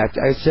 Yeah,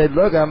 I said,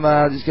 look, I'm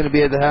just going to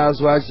be at the house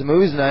watching some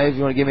movies tonight. If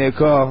you want to give me a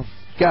call.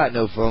 Got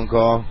no phone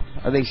call.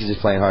 I think she's just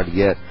playing hard to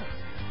get.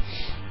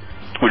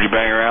 Would you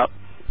bang her out?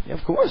 Yeah,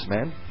 of course,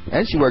 man.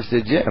 And she works at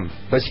the gym.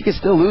 But she can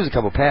still lose a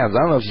couple pounds. I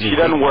don't know if she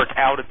doesn't work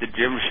out at the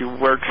gym. She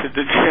works at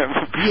the gym.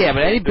 Yeah,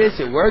 but any bitch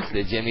that works at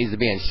the gym needs to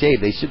be in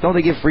shape. Don't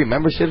they give free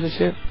memberships and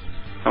shit?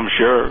 I'm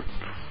sure.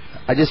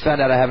 I just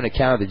found out I have an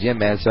account at the gym,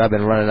 man, so I've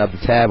been running up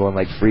the tab on,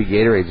 like, free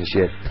Gatorades and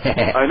shit.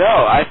 I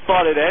know. I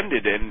thought it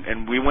ended,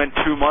 and we went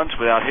 2 months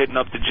without hitting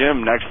up the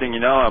gym. Next thing you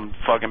know, I'm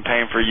fucking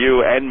paying for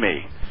you and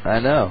me. I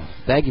know.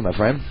 Thank you, my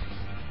friend.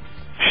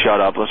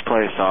 Shut up. Let's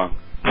play a song.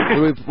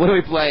 What are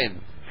we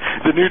playing?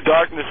 The New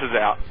Darkness is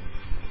out.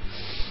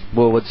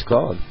 Well, what's it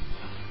called?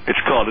 It's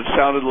called It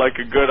Sounded Like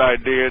a Good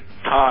Idea at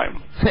the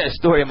Time.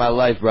 Story of my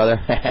life, brother.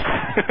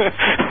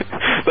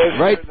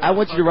 Right? I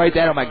want you to write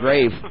that on my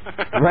grave.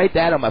 Write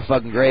that on my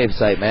fucking grave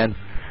site, man.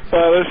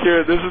 Let's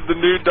hear it. This is The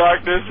New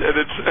Darkness, and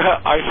it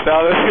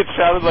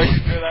sounded like a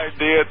good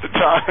idea at the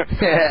time.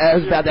 That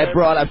was about that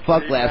broad I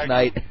fucked last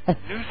night.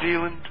 New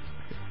Zealand.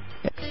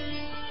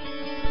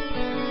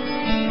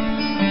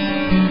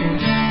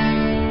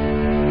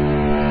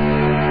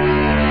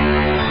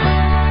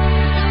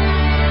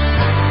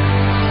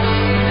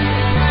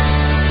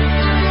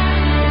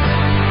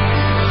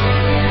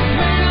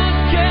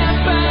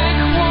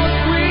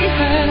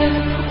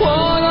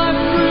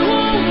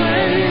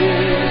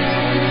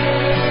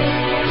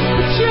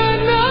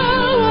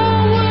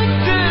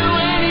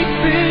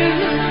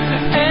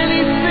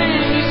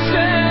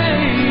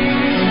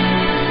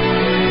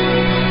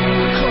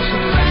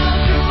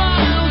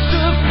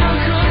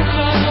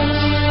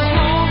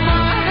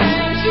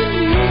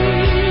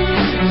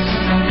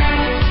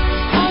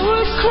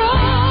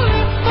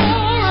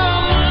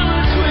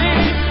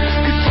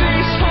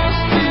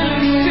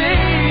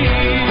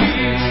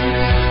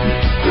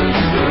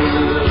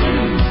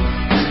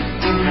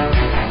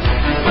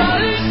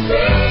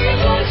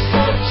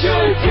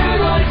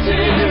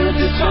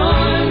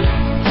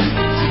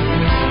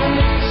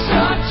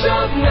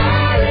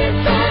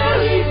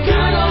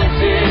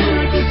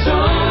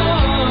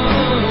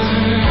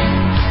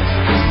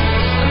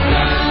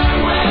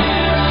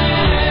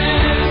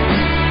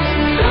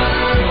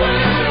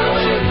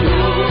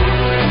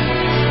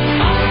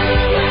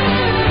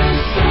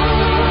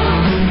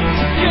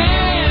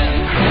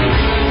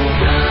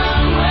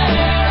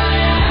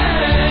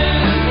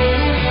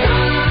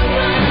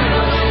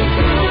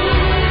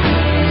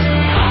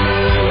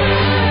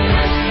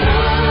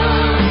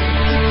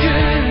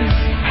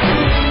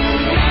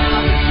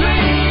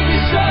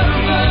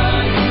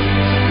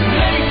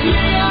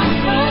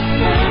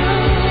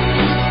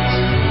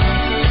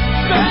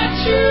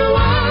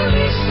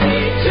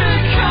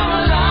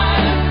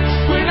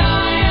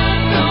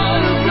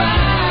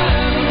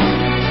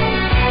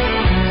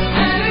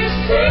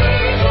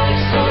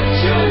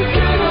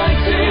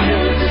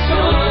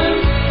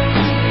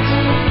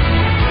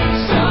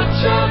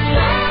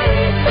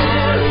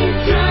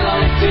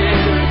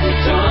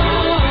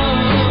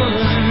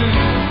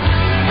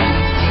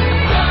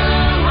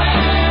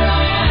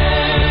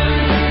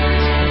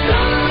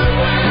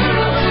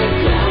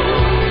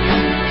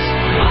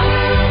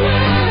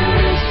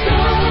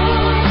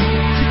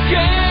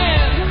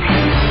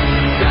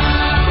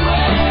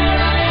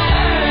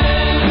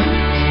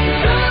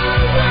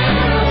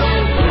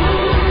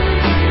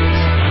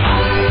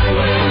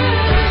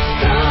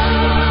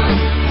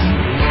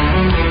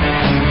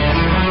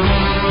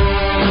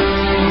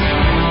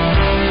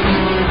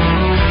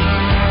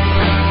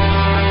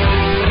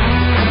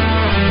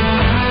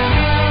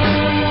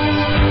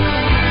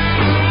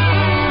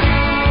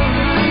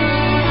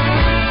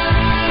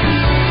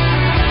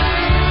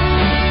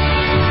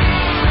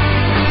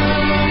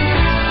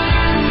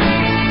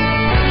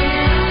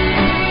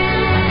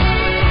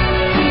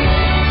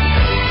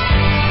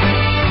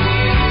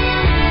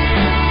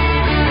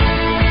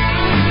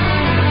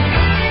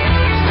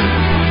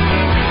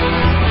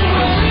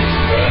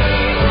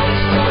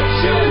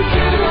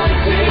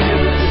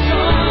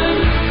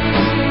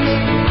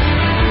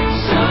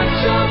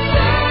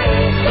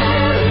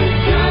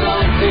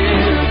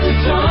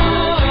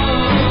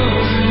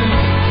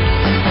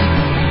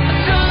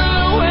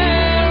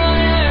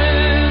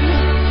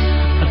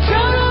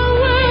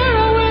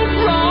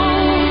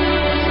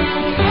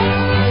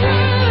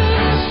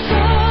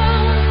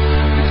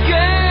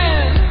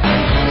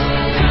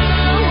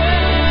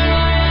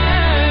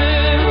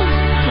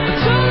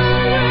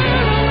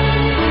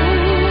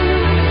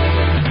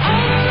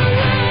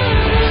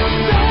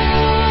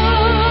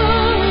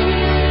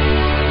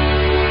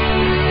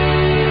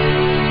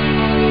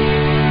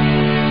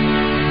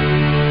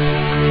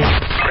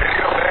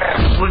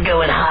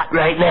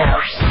 right now.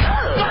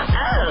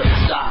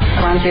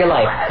 Run for your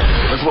life.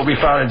 That's what we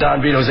found in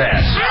Don Vito's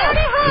ass.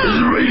 This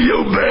is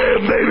Radio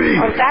Bam, baby.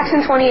 On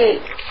Faction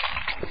 28.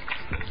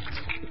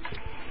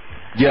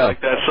 Yeah.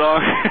 Like that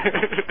song?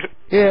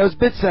 Yeah, it was a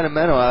bit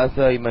sentimental. I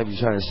thought you might be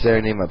trying to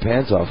serenade my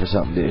pants off or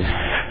something, dude.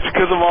 It's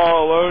because I'm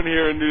all alone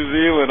here in New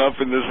Zealand up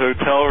in this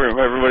hotel room.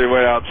 Everybody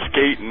went out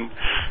skating.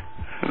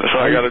 So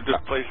I got to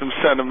just play some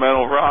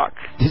sentimental rock.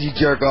 Did you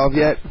jerk off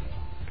yet?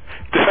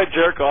 Did I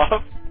jerk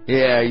off?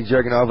 Yeah, you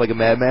jerking off like a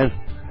madman?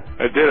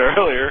 I did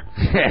earlier.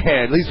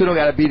 At least we don't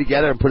got to be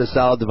together and put a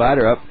solid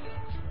divider up.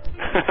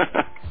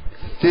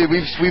 Dude,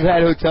 we've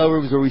had hotel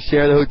rooms where we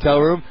share the hotel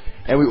room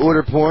and we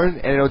order porn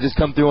and it'll just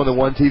come through on the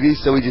one TV,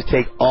 so we just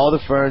take all the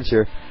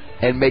furniture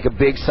and make a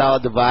big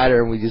solid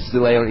divider, and we just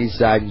lay on each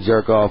side and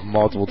jerk off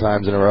multiple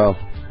times in a row.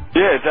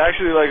 Yeah, it's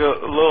actually like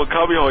a little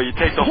cubby hole. You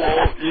take the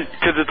whole,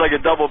 because it's like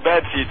a double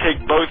bed, so you take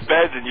both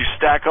beds and you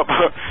stack up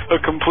a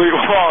complete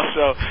wall.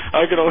 So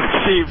I can only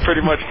see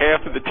pretty much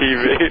half of the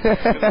TV.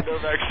 And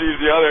Novak sees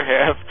the other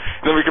half.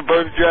 Then we can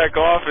both jack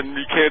off, and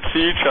you can't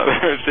see each other,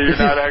 so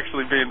you're not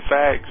actually being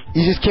fags.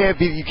 You just can't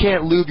you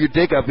can't lube your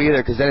dick up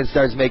either, because then it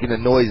starts making the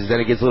noises. Then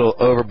it gets a little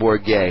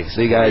overboard gay. So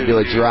you got to do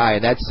it dry,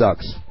 and that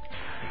sucks.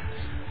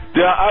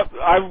 Yeah,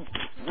 I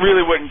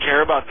really wouldn't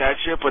care about that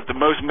shit, but the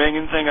most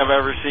minging thing I've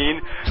ever seen,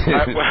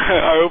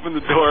 I opened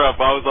the door up.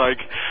 I was like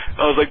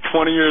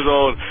 20 years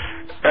old,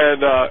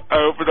 and I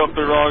opened up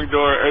the wrong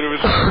door, and it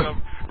was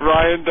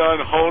Ryan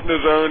Dunn holding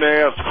his own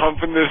ass,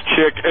 humping this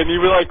chick, and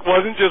he was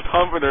wasn't just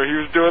humping her, he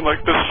was doing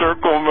like the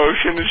circle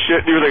motion and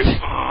shit, and he was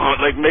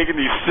like making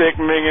these sick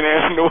minging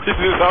ass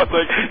noises. I was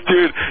like,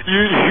 dude,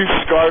 you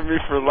scarred me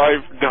for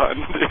life,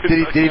 Dunn.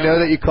 Did he know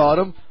that you caught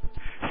him?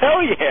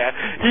 Hell yeah!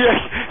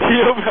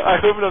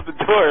 I opened up the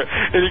door,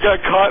 and he got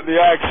caught in the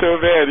act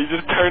so bad, he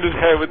just turned his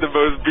head with the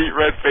most beat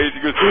red face. He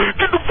goes,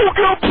 "Get the fuck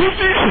out,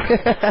 pussy!"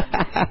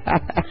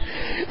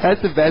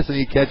 That's the best when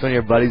you catch one of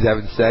your buddies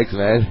having sex,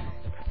 man.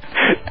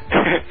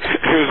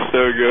 It was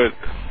so good.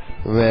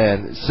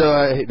 Man,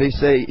 so they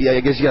say, yeah,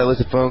 I guess you got a list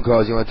of phone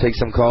calls. You want to take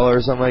some caller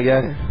or something like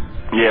that?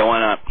 Yeah, why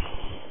not?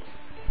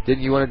 They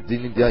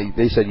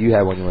said you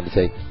had one you wanted to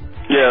take.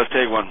 Yeah, let's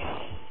take one.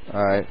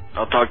 All right.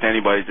 I'll talk to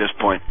anybody at this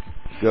point.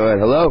 Go ahead.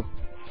 Hello?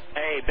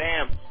 Hey,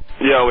 Bam.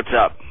 Yo, what's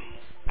up?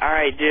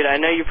 Alright, dude, I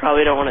know you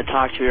probably don't want to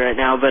talk to me right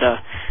now, but,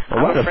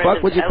 well, why the fuck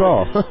would you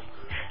call?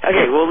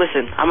 Okay, well,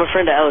 listen, I'm a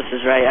friend of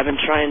Ellis's, right? I've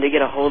been trying to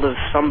get a hold of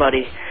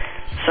somebody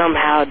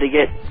somehow to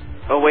get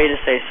a way to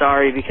say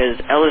sorry, because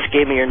Ellis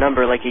gave me your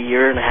number like a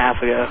year and a half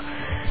ago,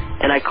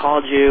 and I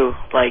called you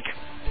like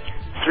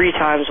 3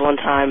 times one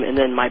time, and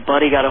then my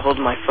buddy got a hold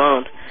of my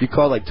phone. You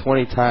called like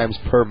 20 times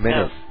per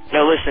minute.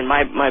 No, listen,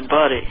 my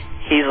buddy,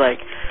 he's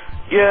like,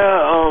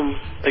 yeah,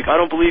 like, I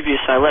don't believe you,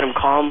 so I let him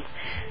call him.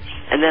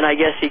 And then I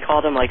guess he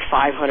called him like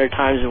 500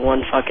 times in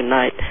one fucking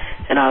night.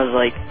 And I was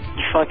like,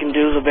 you fucking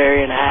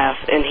doozleberry and a half.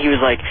 And he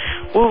was like,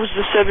 what was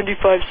the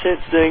 75-cent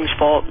thing's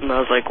fault? And I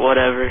was like,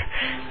 whatever.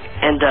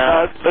 And,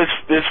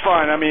 it's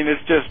fine. I mean,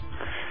 it's just,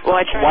 well,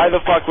 why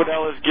the fuck would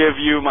Ellis give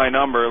you my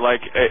number?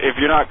 Like,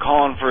 if you're not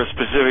calling for a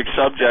specific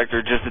subject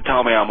or just to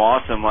tell me I'm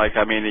awesome, like,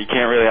 I mean, you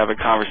can't really have a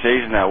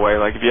conversation that way.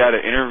 Like, if you had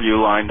an interview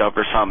lined up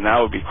or something,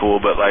 that would be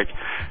cool. But, like,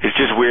 it's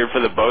just weird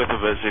for the both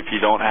of us if you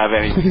don't have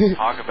anything to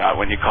talk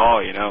about when you call,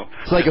 you know?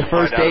 It's like a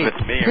first date. If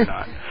it's me or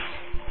not.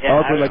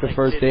 Yeah, awkward like a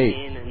first date.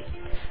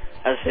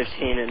 I was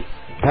 15 and...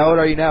 How old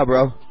are you now,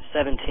 bro?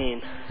 17.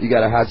 You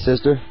got a hot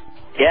sister?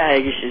 Yeah, I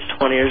guess she's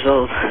 20 years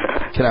old.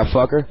 Can I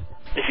fuck her?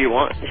 If you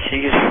want,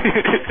 you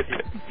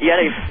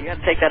gotta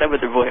take that up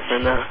with your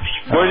boyfriend, though.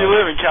 Where do you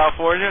live, in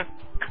California?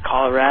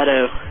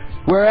 Colorado.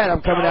 Where at?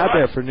 I'm coming out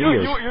there for New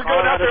Year's. You're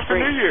going out there for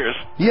New Year's?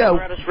 Yeah.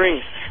 Colorado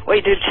Springs.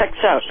 Wait, dude, check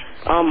this out.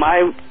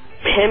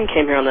 Him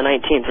came here on the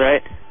 19th,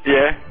 right?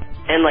 Yeah.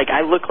 And, like,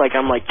 I look like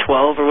I'm, like,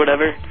 12 or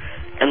whatever.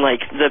 And,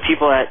 like, the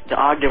people at the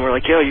Ogden were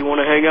like, yo, you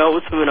want to hang out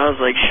with him? And I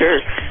was like, sure.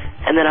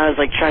 And then I was,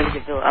 like, trying to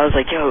get Villa. I was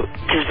like, yo,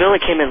 because Villa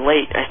came in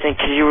late, I think,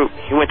 because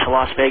he went to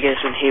Las Vegas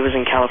and he was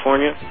in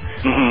California.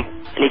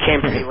 Mm-hmm. And he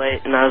came pretty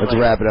late, and I was Let's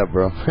like... wrap it up,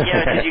 bro.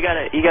 Yeah, because you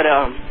gotta,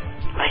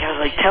 like, I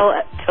was like,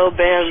 tell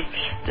Bam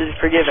to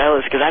forgive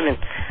Ellis, because I've been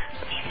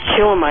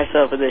killing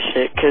myself with this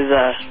shit, because,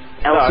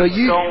 Ellis...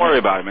 Don't worry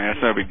about it, man.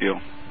 It's no big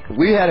deal.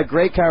 We had a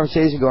great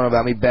conversation going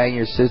about me banging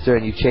your sister,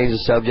 and you changed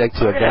the subject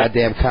to a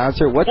goddamn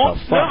concert. What the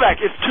fuck?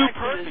 Novak, it's too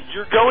perfect.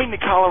 You're going to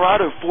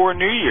Colorado for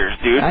New Year's,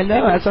 dude. I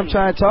know. That's what I'm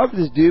trying to talk to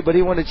this dude, but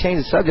he wanted to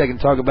change the subject and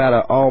talk about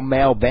an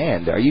all-male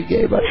band. Are you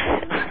gay, buddy?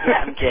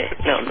 Yeah, I'm gay.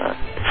 No, I'm not.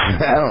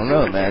 I don't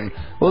know, man.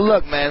 Well,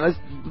 look, man,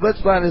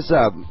 let's line this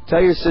up.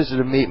 Tell your sister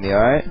to meet me, all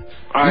right?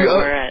 All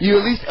right, you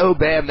at least owe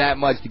Bam that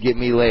much to get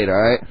me laid,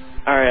 all right?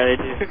 All right, I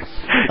do.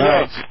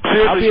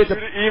 I'll be shoot an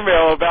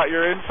email about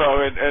your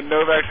info, and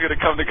Novak's going to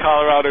come to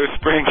Colorado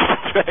Springs.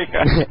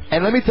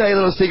 And let me tell you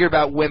a little secret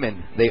about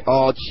women. They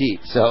all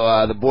cheat.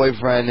 So the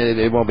boyfriend,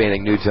 it won't be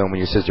anything new to him when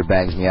your sister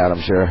bangs me out,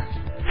 I'm sure.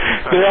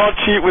 They all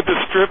cheat with the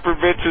stripper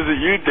bitches that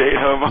you date,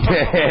 homo.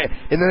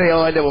 And then they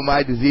all end up with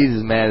my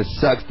diseases, man. It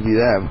sucks to be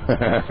them.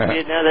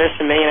 You know, there's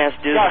some mean-ass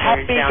dudes. Yo,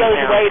 Hep B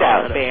goes away,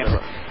 though, Bam.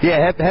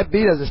 Yeah, Hep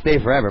B doesn't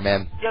stay forever,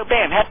 man. Yo,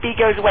 Bam, Hep B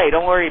goes away.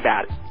 Don't worry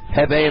about it.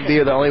 Hep A and B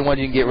are the only one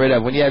you can get rid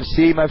of. When you have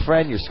C, my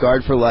friend, you're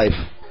scarred for life.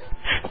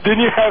 Didn't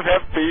you have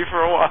Hep B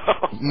for a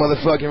while?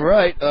 Motherfucking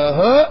right.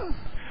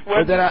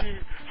 But then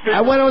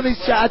I went on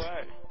these shots.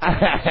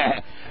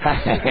 I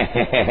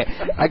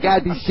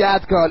got these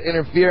shots called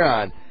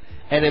interferon,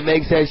 and it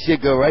makes that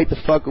shit go right the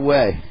fuck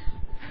away.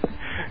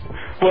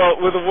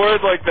 Well, with a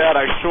word like that,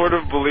 I sort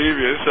of believe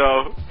you,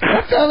 so...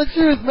 I'm telling the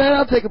truth, man.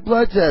 I'll take a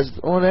blood test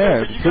on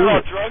air. You got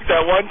all drunk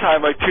that one time,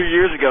 like 2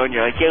 years ago, and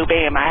you're like, yo,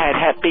 Bam, I had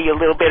Hep B a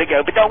little bit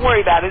ago, but don't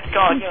worry about it. It's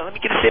gone. Yo, let me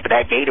get a sip of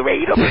that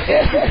Gatorade.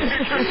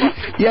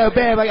 Yo,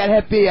 Bam, I got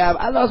Hep B.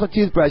 I lost my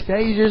toothbrush. Can I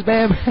use yours,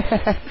 Bam?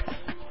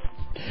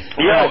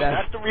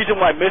 That's the reason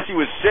why Missy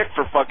was sick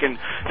for fucking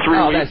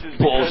 3 weeks. That's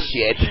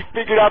bullshit. She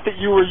figured out that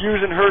you were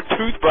using her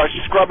toothbrush,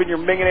 scrubbing your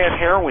minging-ass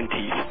heroin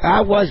teeth.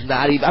 I was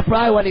not even. I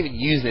probably wasn't even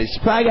using it. She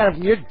probably got it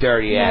from your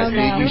dirty ass,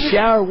 dude. You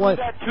shower once.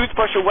 Threw that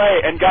toothbrush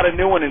away and got a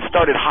new one and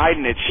started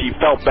hiding it. She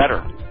felt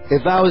better.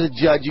 If I was a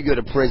judge, you go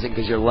to prison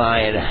because you're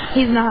lying.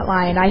 He's not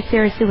lying. I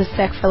seriously was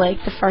sick for like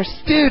the first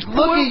Dude,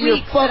 look 4 at your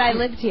weeks that I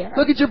lived here.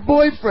 Look at your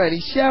boyfriend. He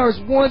showers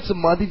once a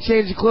month. He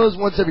changes clothes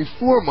once every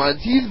 4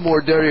 months. He's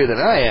more dirtier than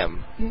I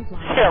am.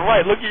 Yeah,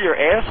 right. Look at your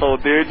asshole,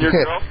 dude. Your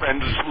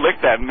girlfriend just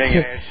licked that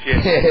minging-ass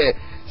shit.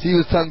 She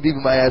was tongue deep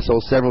in my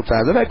asshole several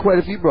times. I've had quite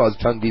a few bros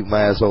tongue deep in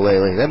my asshole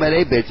lately. Them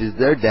NA bitches,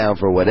 they're down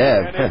for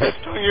whatever. NA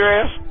bitch tongue your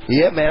ass?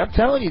 Yeah, man, I'm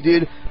telling you,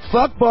 dude.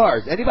 Fuck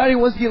bars. Anybody who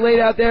wants to get laid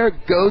out there,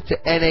 go to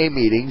NA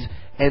meetings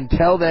and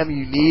tell them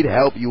you need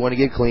help, you want to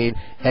get clean,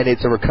 and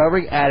it's a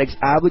recovering addict's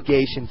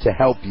obligation to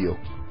help you.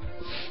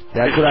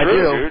 That's what I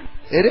do. Dude.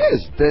 It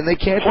is. Then they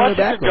can't turn it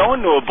back. If you're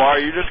going to a bar,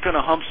 you're just going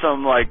to hump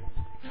some, like,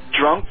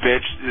 drunk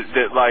bitch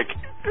that like,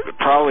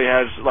 probably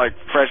has, like,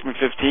 freshman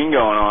 15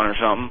 going on or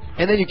something.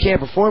 And then you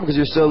can't perform because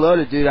you're so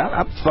loaded, dude.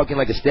 I'm fucking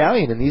like a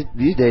stallion in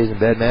these days in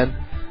bed, man.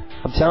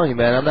 I'm telling you,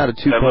 man, I'm not a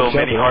two-punch. That little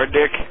mini hard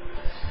dick?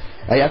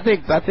 Hey, I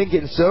think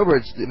getting sober,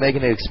 it's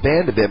making it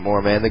expand a bit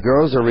more, man. The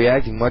girls are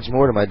reacting much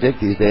more to my dick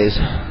these days.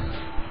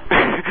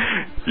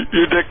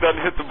 Your dick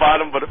doesn't hit the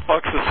bottom, but it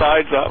fucks the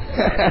sides up.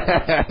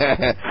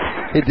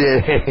 It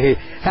did.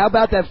 How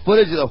about that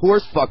footage of the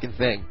horse fucking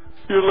thing?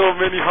 Your little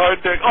mini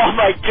hard dick. Oh,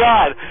 my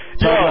God.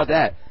 Talk about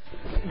that.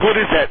 What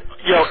is that?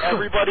 Yo,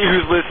 everybody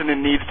who's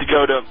listening needs to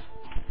go to...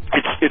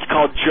 It's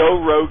called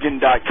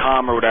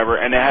JoeRogan.com or whatever,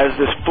 and it has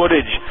this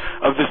footage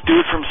of this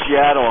dude from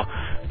Seattle.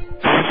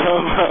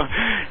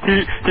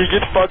 He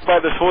gets fucked by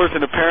this horse,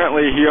 and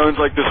apparently he owns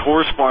like this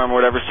horse farm or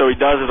whatever, so he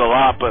does it a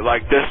lot. But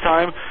like this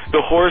time,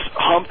 the horse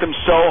humped him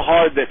so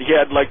hard that he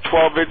had like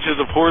 12 inches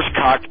of horse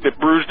cock that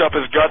bruised up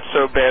his guts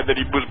so bad that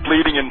he was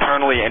bleeding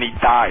internally, and he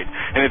died.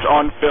 And it's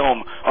on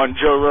film on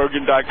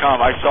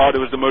JoeRogan.com. I saw it.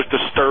 It was the most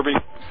disturbing.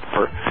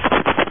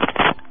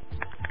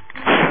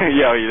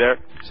 Yo, you there?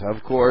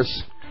 Of course.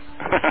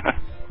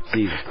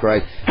 Jesus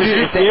Christ. Did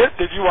you see it?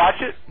 Did you watch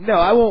it? No,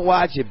 I won't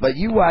watch it, but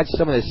you watch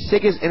some of the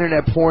sickest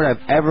internet porn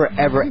I've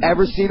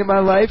ever seen in my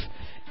life,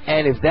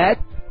 and if that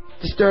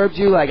disturbed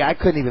you, like, I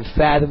couldn't even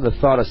fathom the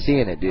thought of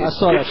seeing it, dude. It's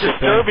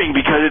disturbing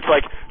because it's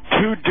like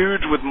two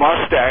dudes with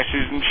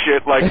mustaches and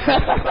shit, like,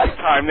 at that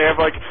time. They have,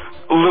 like,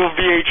 a little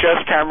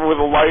VHS camera with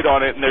a light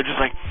on it, and they're just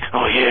like,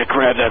 oh, yeah,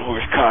 grab that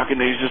horse cock,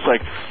 and he's just like,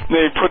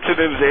 they puts it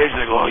in his ass,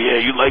 he's like, oh, yeah,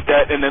 you like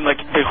that? And then,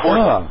 like, the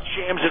horse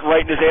jams it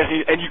right in his ass,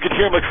 and you can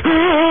hear him, like,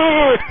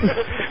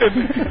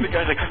 and the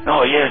guy's like,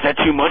 oh, yeah, is that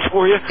too much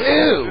for you?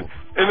 Ew.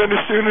 And then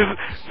as soon as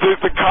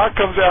the cock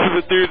comes out of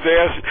the dude's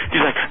ass, he's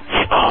like,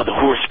 oh, the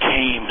horse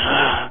came.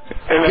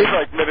 And then,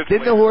 like, minutes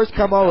Didn't the horse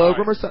come all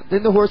over him or something?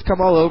 Didn't the horse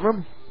come all over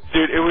him?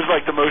 Dude, it was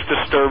like the most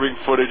disturbing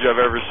footage I've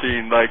ever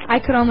seen. Like, I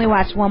could only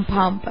watch one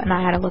pump, and I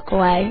had to look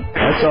away.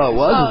 That's all it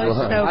was. Oh, it was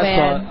so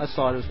bad. I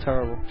saw it. It was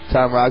terrible.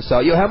 Tom Rock saw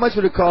it. Yo, how much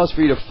would it cost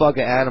for you to fuck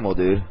an animal,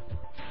 dude?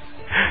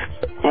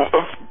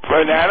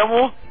 An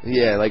animal?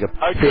 Yeah, like a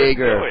I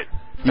pig or...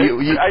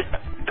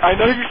 I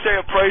know you say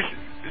a price...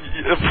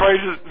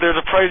 There's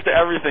a price to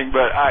everything,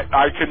 but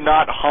I could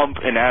not hump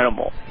an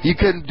animal. You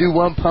couldn't do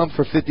one pump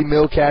for 50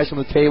 mil cash on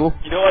the table?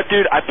 You know what,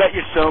 dude? I bet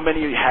you so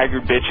many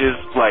haggard bitches,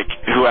 like,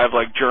 who have,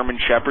 like, German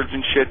Shepherds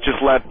and shit,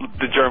 just let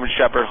the German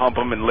Shepherd hump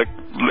them and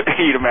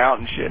eat them out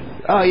and shit.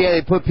 Oh, yeah,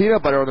 they put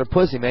peanut butter on their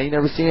pussy, man. You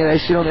never seen any of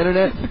that shit on the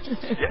internet?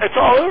 It's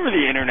all over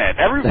the internet.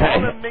 Every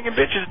one of them minging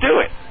bitches do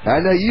it. I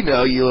know you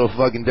know, you little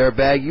fucking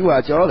dirtbag. You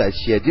watch all that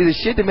shit. Dude, the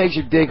shit that makes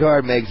your dick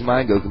hard makes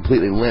mine go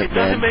completely limp, man.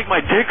 It doesn't make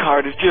my dick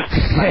hard. It's just...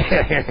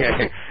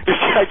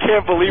 I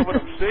can't believe what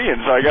I'm seeing,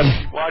 so I got to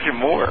keep watching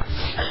more.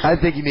 I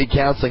think you need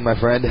counseling, my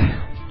friend.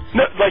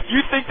 No, like,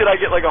 you think that I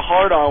get, like, a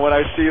hard-on when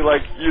I see,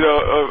 like, you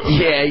know...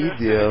 yeah, you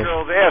do. A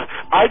girl's ass.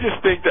 I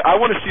just think that I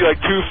want to see,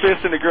 like, two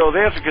fists in a girl's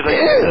ass because I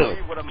can't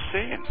see what I'm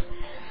seeing.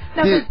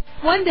 No, but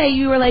one day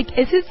you were like,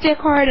 is his dick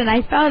hard? And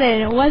I felt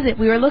it, and it wasn't.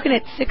 We were looking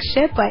at sick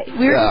shit, but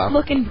we were just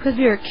looking because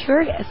we were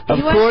curious. Of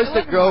course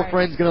the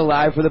girlfriend's going to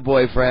lie for the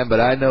boyfriend, but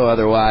I know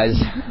otherwise.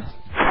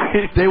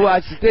 They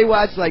watch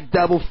like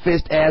double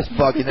fist ass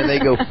fucking, and they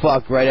go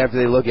fuck right after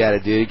they look at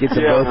it, dude. It gets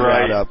them both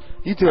riled up.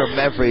 You two are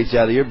meant for each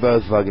other. You're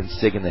both fucking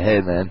sick in the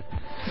head, man.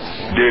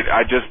 Dude,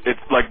 it's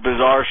like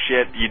bizarre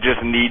shit you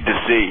just need to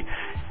see.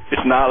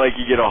 It's not like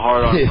you get a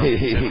hard on. You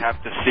just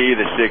have to see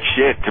the sick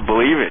shit to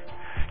believe it.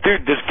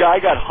 Dude, this guy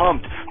got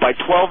humped by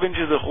 12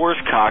 inches of horse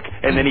cock,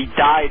 and then he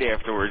died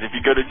afterwards. If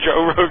you go to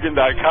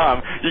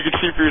JoeRogan.com, you can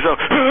see for yourself.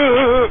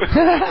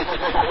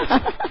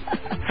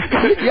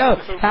 Yo,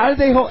 how'd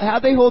they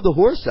hold the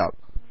horse up?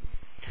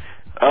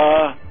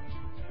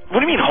 What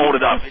do you mean hold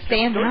it up?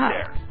 Standing up.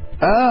 There.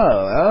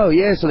 Oh,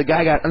 yeah, so the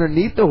guy got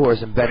underneath the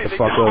horse and bent the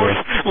fuck over.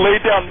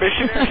 Laid down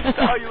missionary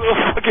style, you little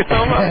fucking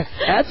homo.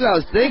 That's what I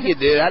was thinking,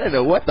 dude. I didn't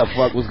know what the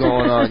fuck was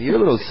going on. Your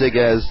little sick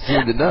ass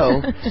seemed to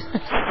know.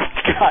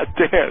 God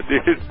damn,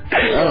 dude.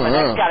 I don't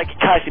know. Got a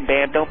concussion,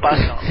 man. Don't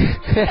bust on.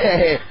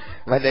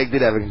 My neck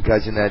did have a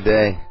concussion that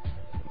day.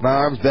 My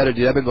arm's better,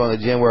 dude. I've been going to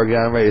the gym, working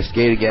out. I'm ready to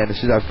skate again. As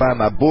soon as I find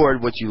my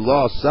board, which you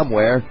lost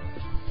somewhere.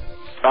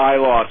 I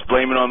lost.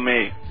 Blame it on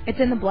me. It's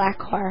in the black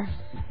car.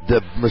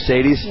 The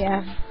Mercedes?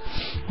 Yeah.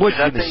 Is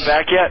that thing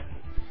back yet?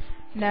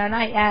 No,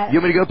 not yet. You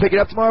want me to go pick it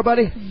up tomorrow,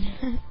 buddy?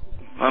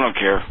 I don't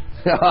care.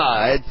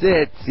 That's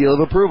it. Seal of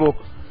approval.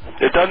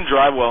 It doesn't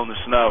drive well in the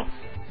snow.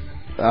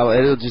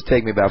 It'll just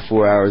take me about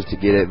 4 hours to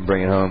get it and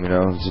bring it home, you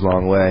know. It's a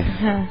long way.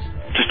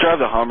 Just drive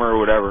the Hummer or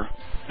whatever.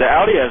 The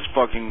Audi has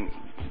fucking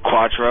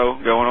Quattro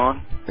going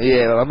on.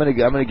 Yeah, well, I'm gonna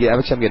get. I'm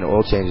getting an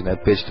oil change in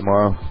that bitch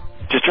tomorrow.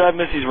 Just drive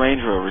Missy's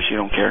Range Rover. She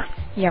don't care.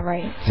 Yeah,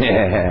 right.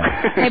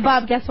 Yeah. Hey,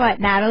 Bob, guess what?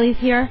 Natalie's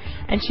here,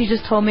 and she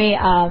just told me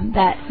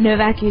that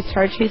Novak used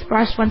her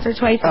toothbrush once or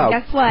twice, and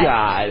guess what?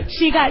 God.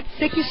 She got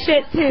sick as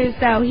shit, too,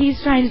 so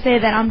he's trying to say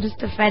that I'm just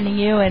defending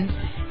you, and,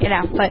 you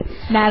know, but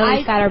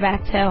Natalie's got her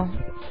back, too.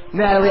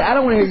 Natalie, I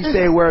don't want to hear you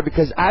say a word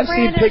because I've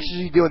seen Brandon. pictures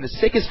of you doing the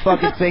sickest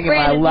fucking thing in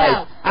my Brandon,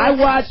 life. no. I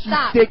watched you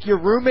Stop. stick your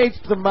roommate's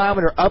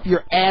thermometer up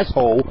your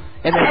asshole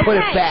and then put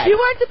it back. You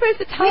weren't supposed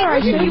to tell her.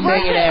 You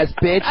minging ass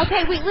bitch.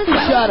 Okay, wait, listen.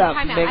 Shut up,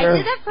 Time out. nigger. I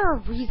did that for a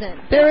reason.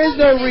 There is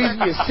no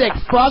reason, you sick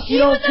fuck. You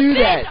don't do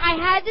that.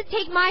 I had to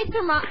take my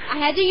I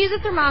had to use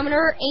a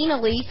thermometer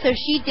anally, so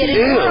she did it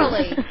Ew.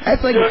 orally.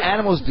 That's like what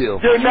animals do.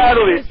 Yo,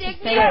 Natalie.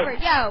 Stick me over.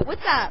 Yo,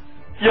 what's up?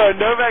 Yo,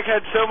 Novak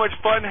had so much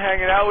fun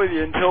hanging out with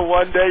you until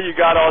one day you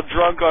got all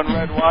drunk on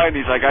red wine.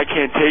 He's like, I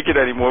can't take it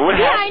anymore. What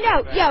Yeah, happened?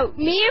 I know. Yo,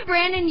 me and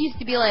Brandon used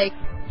to be like,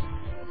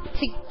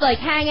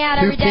 hang out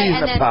Two every day, peas in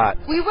and a then pot.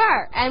 we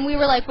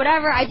were like,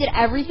 whatever. I did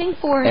everything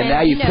for him. And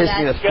now you know pissed that.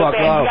 me the Yo, fuck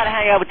man, you off. gotta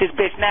hang out with this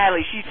bitch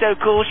Natalie. She's so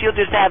cool. She'll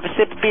just have a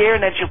sip of beer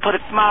and then she'll put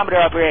a thermometer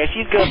up her ass.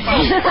 She's good.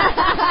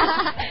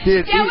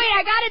 Dude, Yeah, wait,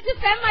 I gotta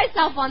defend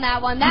myself on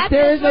that one. That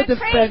there is bitch no went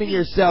defending crazy.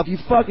 yourself. You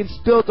fucking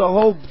spilled a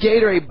whole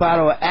Gatorade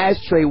bottle of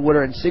ashtray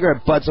water and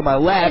cigarette butts on my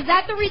lap. Is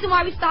that the reason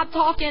why we stopped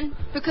talking?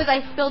 Because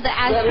I spilled the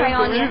ashtray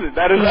on you?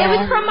 That is It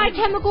was from my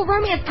Chemical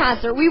Romance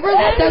concert. We were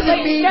That there.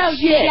 doesn't mean No,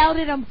 you shit. yelled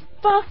at him.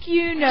 Fuck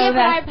you, Yeah, but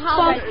I Novak.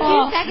 apologize. Fuck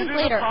off. 2 seconds You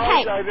later. didn't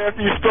Hey. apologize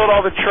after you spilled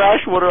all the trash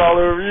water all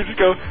over. You just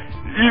go,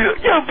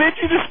 yo, bitch,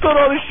 you just spilled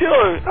all the shit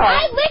over.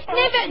 I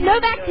licked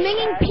Novak's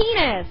minging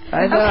penis.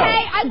 I know.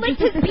 Okay? I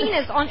licked his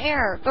penis on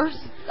air.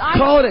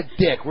 Call it a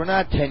dick. We're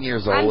not 10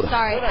 years I'm old.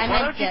 sorry. I Why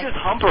meant don't you dick. just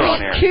hump her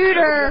on air?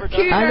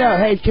 Cooter. I know.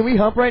 Hey, can we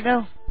hump right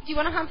now? Do you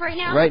want to hump right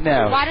now? Right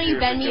now. Why don't you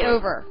bend me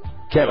over?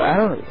 Kev, I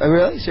don't.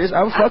 Really? Serious?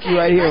 I'll fuck you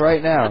right here,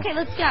 right now. Okay,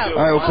 let's go. All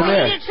right, well, come we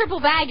here. need to triple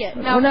bag it.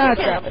 No, We're not.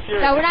 No,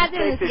 we're not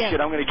doing Take this this again. shit.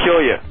 I'm gonna kill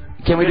you.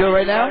 Can we do it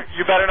right now?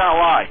 You better not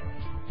lie.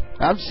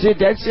 I'm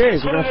dead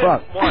serious. We're gonna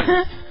fuck.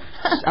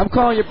 I'm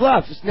calling your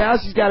bluff. Now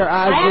she's got her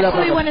eyes I lit up.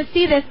 actually want to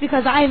see this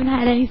because I haven't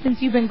had any since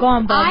you've been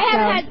gone, Bob. I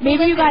haven't so had-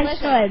 maybe you guys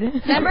listen.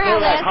 should. Remember how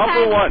last Hump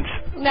her time? once.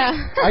 No.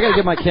 I gotta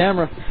get my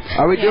camera.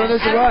 Are we doing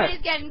this or what?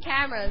 Everybody's getting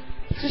cameras.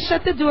 Just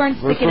shut the door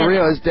and We're stick it for in.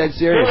 real. It's dead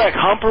You're serious. like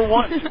hump her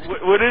once.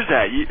 What is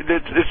that?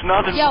 It's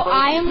nothing. Yo,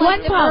 I am like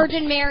One the pump.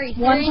 Virgin Mary.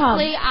 One pump.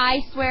 Seriously,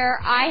 I swear,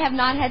 I have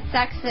not had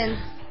sex since.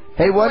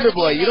 Hey, Wonder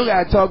Boy, you don't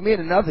gotta talk me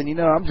into nothing. You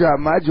know I'm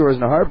dropping my drawers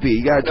in a heartbeat.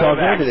 You gotta talk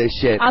me into this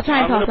shit. I'll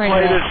try and I'm talk gonna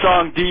right play now. this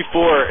song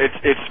D4.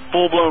 It's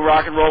full blown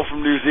rock and roll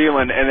from New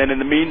Zealand, and then in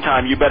the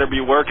meantime, you better be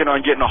working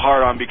on getting a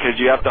hard on because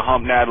you have to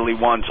hump Natalie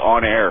once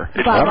on air.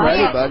 It's Bob, I'm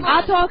ready, bud.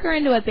 I'll talk her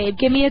into it, babe.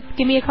 Give me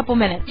a couple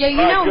minutes. Yo,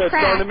 you All know right, good. So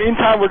crack. in the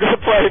meantime, we're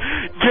gonna play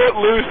 "Get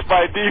Loose"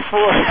 by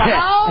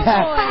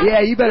D4. Yeah,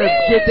 you better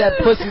get that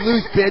pussy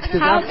loose, bitch, because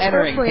How I'm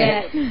entering.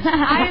 appropriate.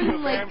 I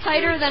am like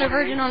tighter than a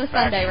virgin on a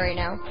Sunday right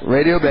now.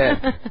 Radio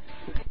band.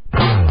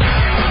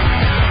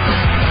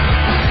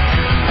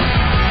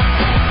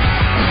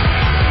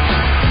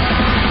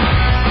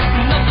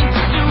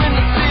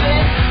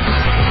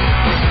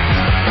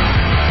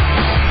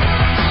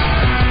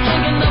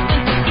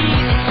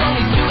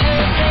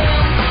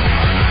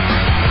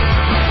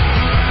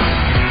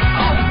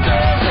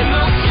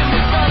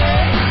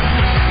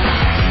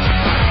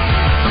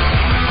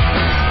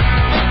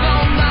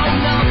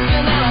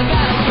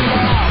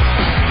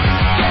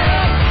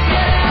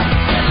 Get up,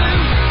 get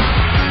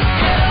loose.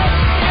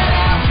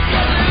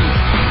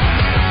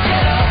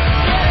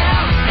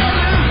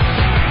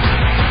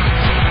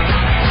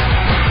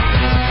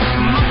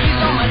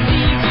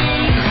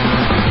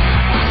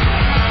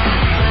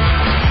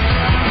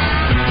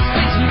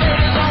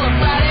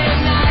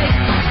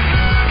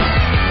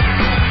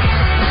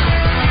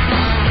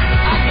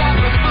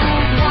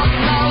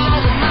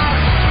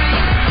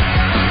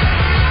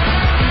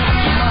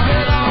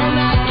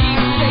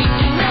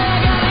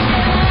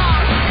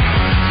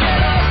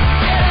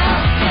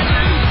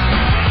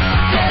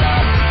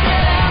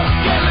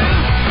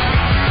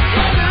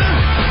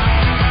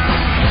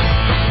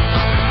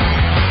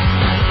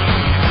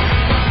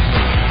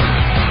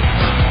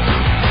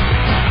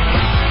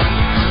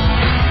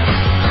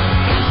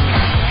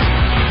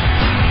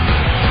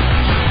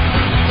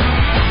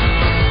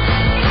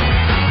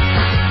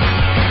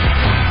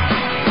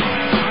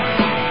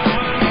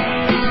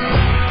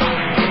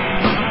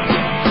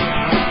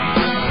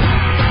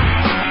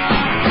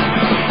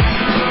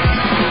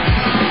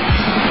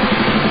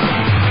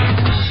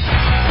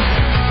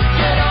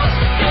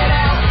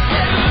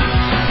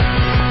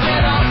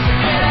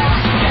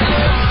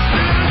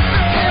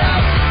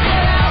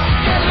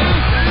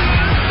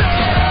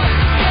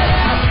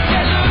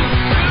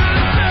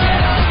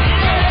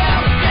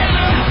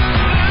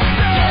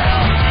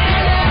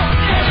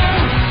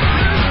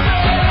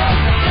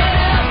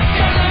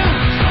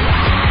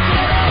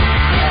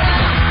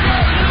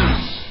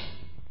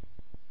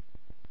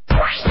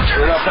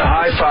 off the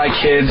hi-fi,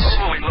 kids.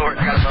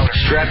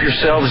 Strap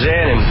yourselves in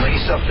and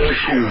lace up those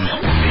shoes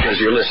because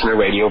you're listening to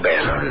Radio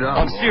Bam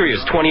on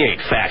Sirius 28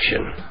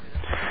 Faction.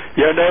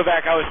 Yo,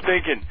 Novak, I was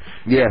thinking.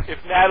 Yeah. If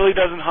Natalie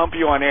doesn't hump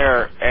you on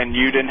air and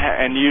you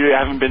you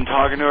haven't been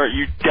talking to her,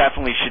 you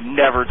definitely should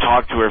never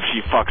talk to her if she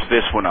fucks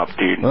this one up,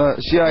 dude. Well,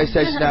 she already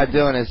said she's not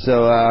doing it,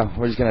 so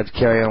we're just gonna have to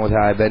carry on with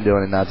how I've been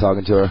doing it, not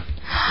talking to her.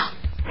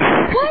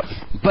 What?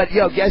 But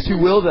yo, guess who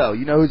will though?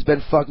 You know who's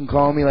been fucking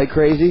calling me like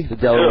crazy? The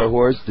Delaware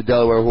whores. The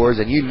Delaware whores,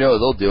 and you know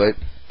they'll do it.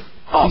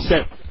 Oh,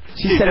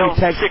 she sent me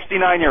text.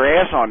 69 your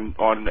ass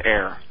on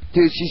air.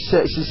 Dude, she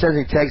sends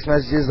me text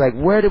messages like,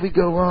 where did we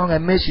go wrong? I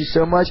miss you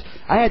so much.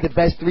 I had the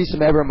best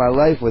threesome ever in my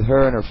life with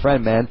her and her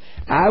friend, man.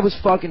 I was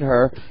fucking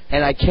her,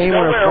 and I came with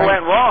her friend. Where it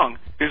went wrong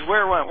is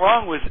where it went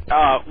wrong was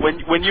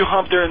when you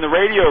humped her in the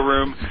radio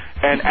room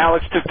and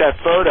Alex took that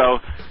photo.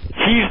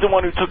 He's the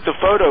one who took the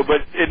photo,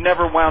 but it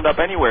never wound up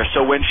anywhere.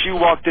 So when she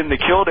walked into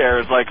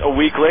Kildare's like a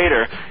week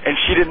later, and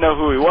she didn't know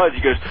who he was,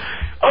 he goes,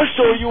 I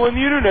saw you on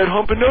the internet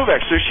humping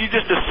Novak. So she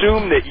just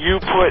assumed that you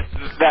put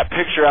that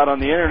picture out on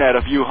the internet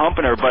of you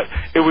humping her, but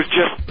it was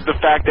just the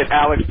fact that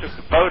Alex took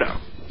the photo.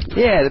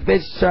 Yeah, the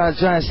bitch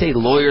trying to say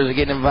lawyers are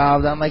getting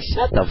involved. I'm like,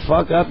 shut the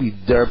fuck up, you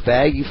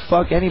dirtbag. You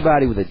fuck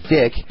anybody with a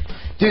dick.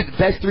 Dude, the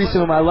best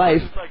threesome of my life.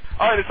 It's like,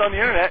 all right, it's on the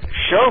internet.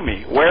 Show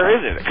me. Where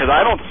is it? Because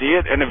I don't see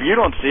it, and if you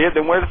don't see it,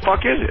 then where the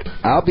fuck is it?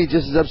 I'll be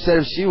just as upset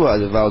if she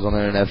was if I was on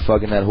the internet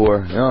fucking that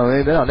whore. You know what I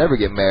mean? Then I'll never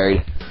get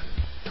married.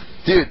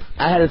 Dude,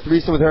 I had a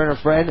threesome with her and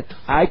her friend.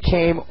 I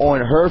came on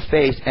her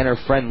face, and her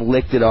friend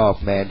licked it off,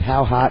 man.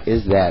 How hot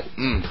is that?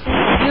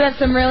 You have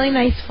some really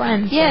nice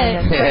friends.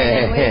 Yeah,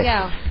 way to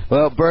go.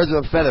 Well, birds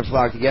of a feather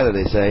flock together,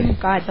 they say. Oh,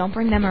 God, don't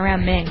bring them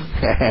around Ming. You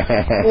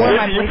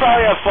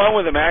probably have fun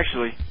with him,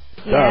 actually.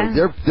 Yeah.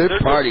 Oh, they're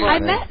partying. I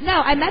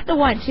met the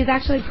one. She's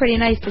actually pretty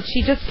nice, but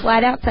she just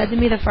flat out said to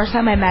me the first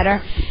time I met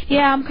her,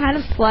 yeah, I'm kind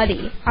of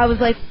slutty. I was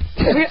like,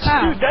 Dude,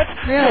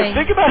 really?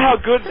 Think about how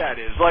good that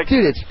is. Like,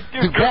 dude, it's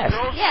the best.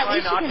 Yeah, at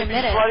least you can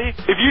admit it.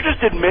 If you just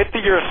admit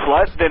that you're a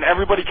slut, then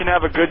everybody can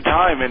have a good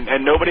time, and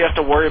nobody has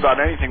to worry about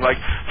anything. Like,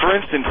 for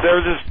instance,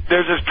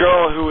 there's this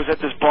girl who was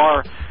at this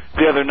bar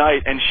the other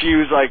night, and she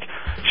was like,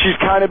 she's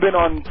kind of been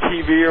on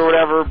TV or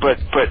whatever, but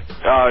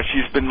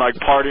she's been like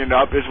partying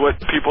up, is what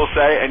people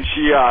say, and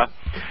she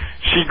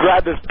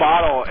grabbed this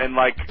bottle and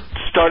like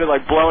started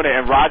like blowing it,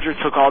 and Roger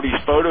took all these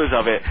photos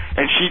of it,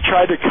 and she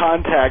tried to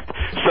contact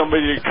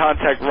somebody to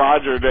contact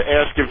Roger to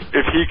ask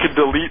if he could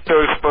delete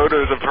those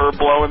photos of her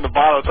blowing the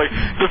bottle. It's like,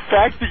 the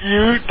fact that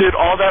you did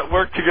all that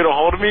work to get a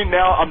hold of me,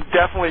 now I'm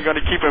definitely going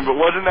to keep him.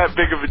 But wasn't that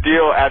big of a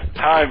deal at the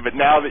time, but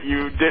now that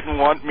you didn't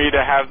want me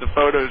to have the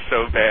photos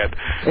so bad,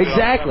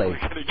 exactly, so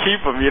I'm going to keep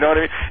them. You know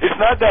what I mean? It's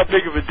not that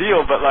big of a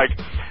deal, but like,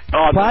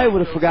 probably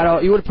would have forgot all.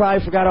 You would have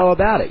probably forgot all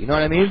about it. You know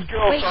what I mean?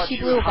 Wait, she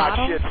blew a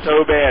bottle? Shit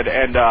so bad,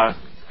 and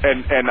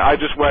I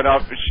just went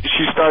up.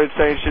 She started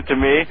saying shit to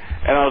me,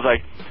 and I was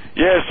like,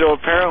 yeah. So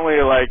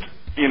apparently, like,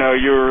 you know,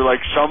 you're like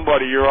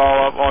somebody. You're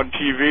all up on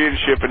TV and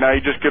shit, but now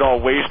you just get all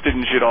wasted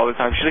and shit all the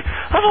time. She's like,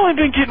 I've only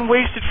been getting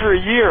wasted for a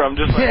year. I'm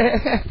just like,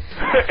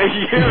 a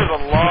year is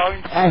a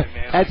long time,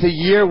 man. That's a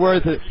year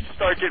worth of. You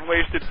start getting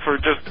wasted for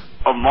just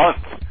a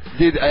month.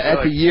 Dude,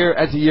 that's a year.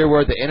 That's a year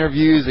worth of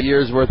interviews. A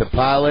year's worth of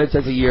pilots.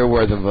 That's a year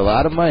worth of a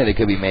lot of money that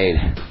could be made.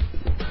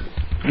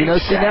 You know,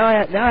 see, now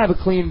I have a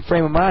clean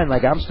frame of mind.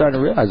 Like, I'm starting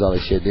to realize all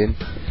this shit, dude.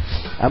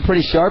 I'm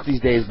pretty sharp these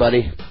days,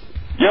 buddy.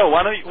 Yo,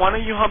 why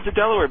don't you hump the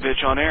Delaware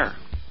bitch on air?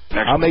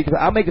 I'll make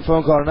the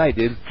phone call tonight,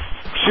 dude.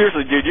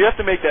 Seriously, dude, you have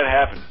to make that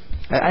happen.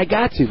 I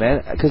got to,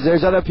 man, because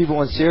there's other people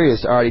on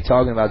Sirius already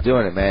talking about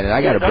doing it, man, and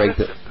I got to break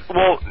the.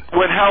 Well,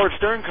 when Howard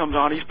Stern comes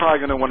on, he's probably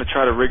going to want to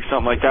try to rig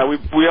something like that.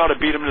 We ought to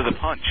beat him to the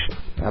punch.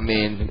 I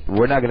mean,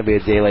 we're not going to be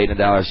a day late and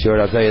a dollar short.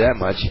 I'll tell you that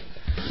much.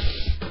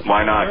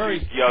 Why not?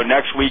 Yo,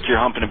 next week you're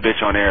humping a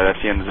bitch on air. That's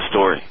the end of the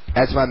story.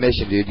 That's my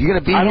mission, dude. You're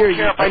going to be here. I here. don't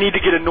care if I need to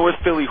get a North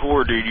Philly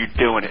whore, dude. You're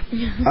doing it.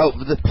 Oh,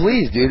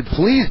 please, dude.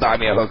 Please buy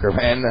me a hooker,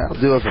 man. I'll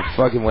do it for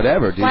fucking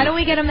whatever, dude. Why don't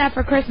we get him that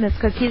for Christmas?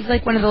 Because he's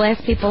like one of the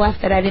last people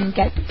left that I didn't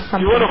get something.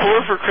 You want a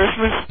whore for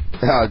Christmas?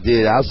 Oh,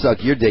 dude, I'll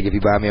suck your dick if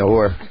you buy me a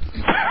whore. Can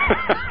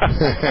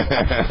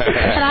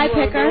I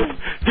pick her?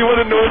 Do you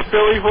want a North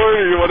Philly whore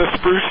or do you want a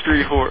Spruce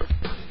Street whore?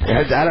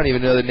 I don't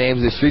even know the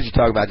names of the streets you're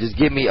talking about. Just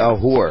give me a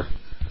whore.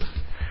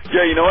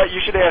 Yeah, you know what? You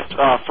should ask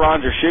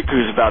Franz or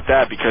Shitcoos about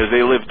that because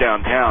they live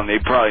downtown. They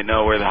probably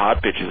know where the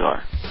hot bitches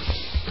are.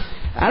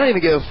 I don't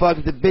even give a fuck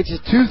if the bitch is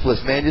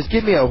toothless, man. Just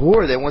give me a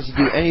whore that wants to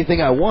do anything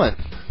I want.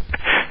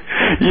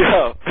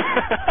 Yo.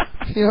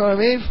 You know what I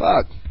mean?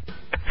 Fuck.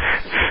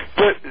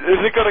 But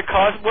is it going to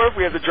cost more if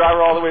we have to drive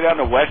her all the way down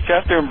to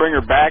Westchester and bring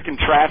her back in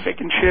traffic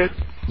and shit?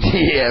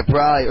 Yeah,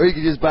 probably. Or you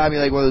could just buy me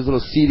like one of those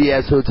little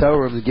seedy-ass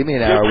hotel rooms and give me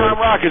an hour. Tom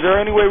Rock, is there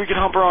any way we can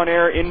hump her on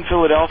air in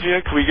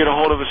Philadelphia? Can we get a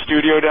hold of a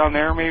studio down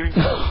there, maybe?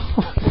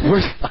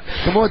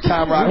 Come on,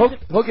 Tom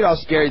Rock. Hook it all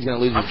scared he's going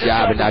to lose his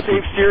job and not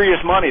save serious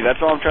money. That's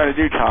all I'm trying to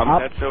do, Tom.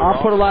 I'll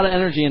put a lot of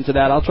energy into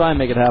that. I'll try and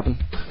make it happen.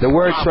 The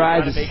word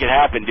tries to make it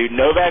happen, dude.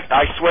 Novak,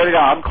 I swear to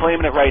God, I'm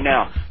claiming it right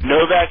now.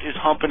 Novak is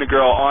humping a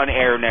girl on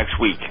air next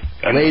week.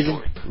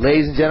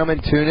 Ladies and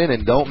gentlemen, tune in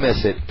and don't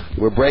miss it.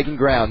 We're breaking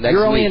ground next week.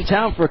 You're only in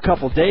town for a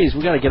couple days.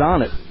 We got to get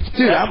on it.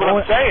 Dude, that's what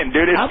I'm saying,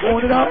 dude. It's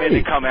good to come in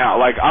and come out.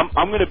 Like,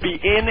 I'm going to be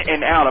in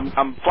and out.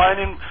 I'm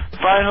flying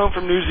home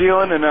from New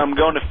Zealand, and I'm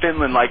going to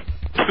Finland, like,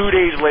 2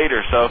 days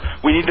later. So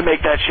we need to make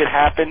that shit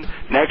happen.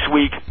 Next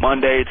week,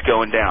 Monday, it's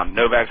going down.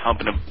 Novak's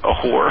humping a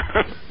whore.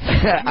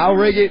 I'll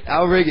rig it,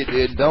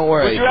 dude. Don't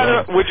worry.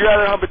 Would you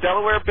rather hump a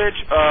Delaware bitch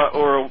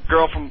or a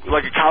girl from,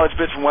 like, a college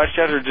bitch from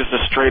Westchester, or just a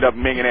straight-up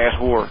minging-ass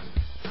whore?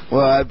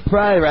 Well, I'd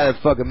probably rather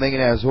fuck a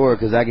minging-ass whore,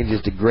 because I can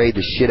just degrade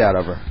the shit out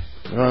of her.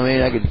 You know what I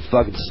mean? I can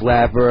fucking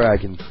slap her, I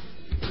can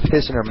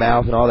piss in her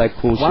mouth and all that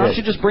cool shit. Why don't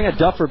you just bring a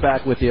duffer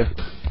back with you?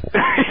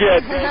 Yeah,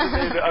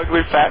 the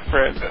ugly fat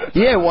friend.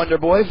 Yeah, Wonder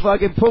Boy,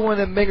 fucking put one of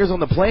them mingers on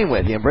the plane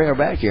with you and bring her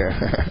back here.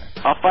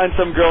 I'll find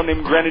some girl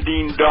named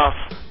Grenadine Duff.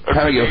 I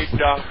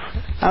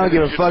don't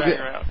give a fuck.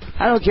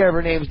 I don't care if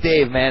her name's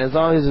Dave, man. As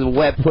long as it's a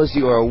wet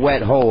pussy or a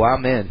wet hole,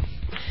 I'm in.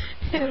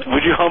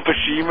 Would you hump a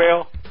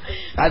she-male?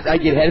 I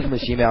get head from a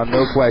she-male,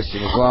 no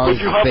question. As long Would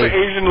as you hump an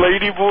Asian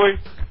lady boy?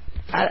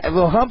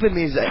 Well, humping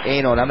means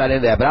anal, and I'm not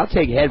into that, but I'll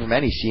take head from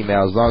any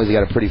she-male as long as they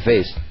got a pretty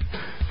face.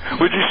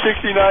 Would you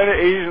 69 an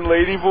Asian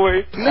lady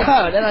boy?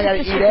 No, then I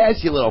gotta eat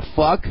ass, you little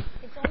fuck.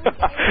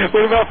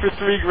 What about for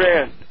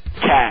 $3,000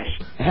 cash?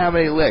 How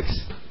many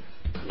licks?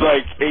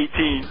 Like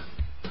 18.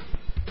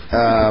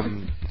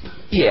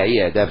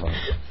 Yeah, definitely.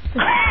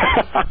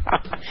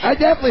 I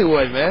definitely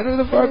would, man. Who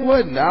the fuck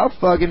wouldn't? I'll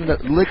fucking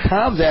lick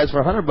Tom's ass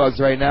for $100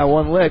 right now,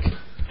 one lick.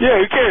 Yeah,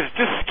 who cares? It's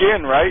just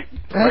skin, right?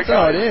 That's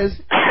all it is.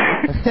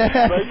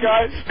 Right,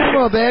 guys? Come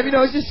on, Bam. You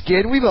know, it's just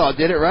skin. We've all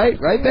did it, right?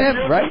 Right,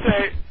 Bam? Right?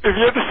 If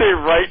you have to say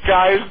right,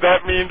 guys,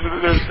 that means that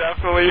there's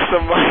definitely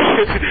some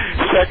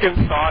second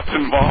thoughts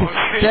involved.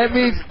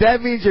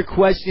 That means you're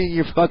questioning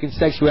your fucking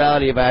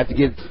sexuality if I have to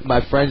get my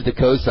friends to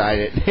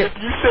co-sign it. If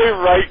you say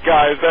right,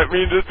 guys, that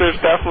means that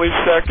there's definitely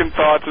second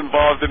thoughts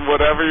involved in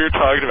whatever you're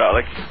talking about.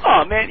 Like,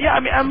 oh, man, yeah,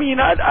 I mean,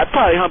 I'd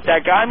probably hump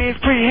that guy. I mean,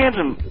 he's pretty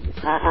handsome.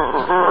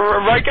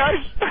 Right,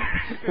 guys?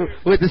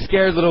 With the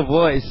scared little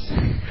voice.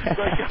 Right,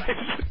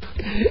 guys?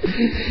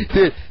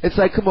 Dude, it's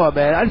like, come on,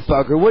 man, I'd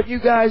fuck her. Wouldn't you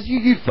guys?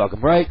 You'd fuck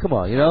him, right? Come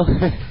on, you know?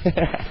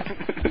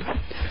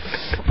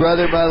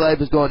 Brother, my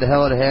life is going to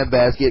hell in a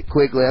handbasket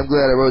quickly. I'm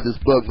glad I wrote this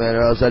book, man,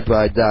 or else I'd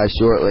probably die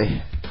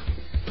shortly.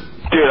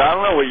 Dude, I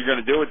don't know what you're going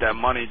to do with that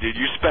money, dude.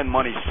 You spend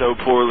money so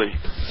poorly.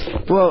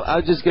 Well,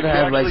 I'm just going to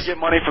have, like... If you actually get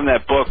money from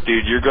that book,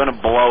 dude, you're going to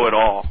blow it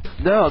all.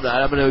 No, I'm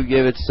not. I'm going to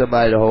give it to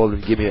somebody to hold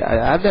and give me...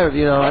 I've never,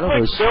 you know, I don't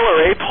know... Bill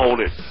or Ape hold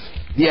it.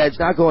 Yeah, it's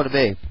not going to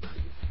me.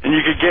 And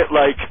you could get,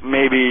 like,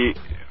 maybe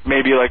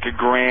like a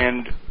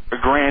grand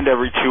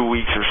every 2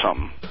 weeks or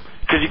something.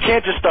 Because you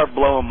can't just start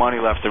blowing money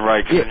left and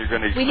right, because then you're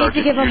going to We need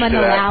to give him an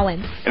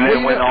allowance. And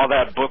then when all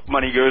that book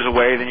money goes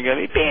away, then you're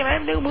going to be, damn, I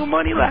have no more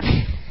money left.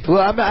 Well,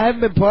 I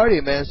haven't been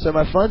partying, man, so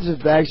my funds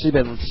have actually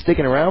been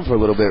sticking around for a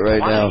little bit right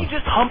now. Why don't you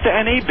just hump the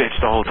NA bitch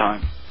the whole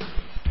time?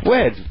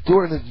 When?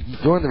 During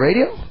the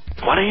radio?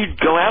 Why don't you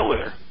go out with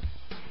her?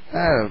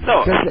 I don't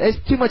know. No. It's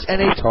too much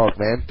NA talk,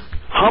 man.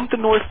 Hump the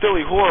North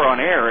Philly whore on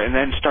air and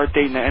then start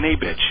dating the NA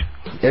bitch.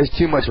 There's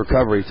too much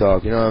recovery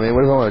talk, you know what I mean?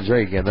 What if I want to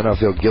drink again? Then I'll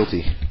feel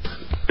guilty.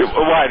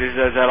 Why? Is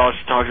that all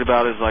she talks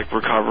about is, like,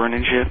 recovering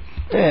and shit?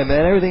 Yeah,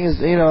 man, everything is,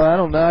 you know, I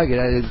don't knock it.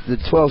 The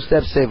 12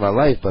 steps saved my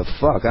life, but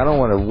fuck, I don't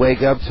want to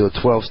wake up to a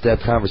 12-step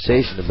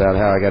conversation about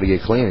how I got to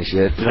get clean and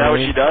shit. Is that what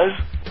she does?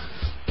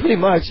 Pretty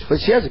much, but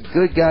she has a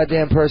good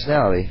goddamn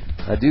personality.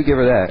 I do give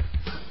her that.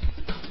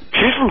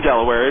 She's from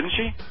Delaware, isn't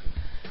she?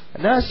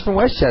 No, she's from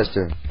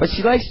Westchester. But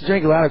she likes to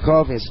drink a lot of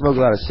coffee and smoke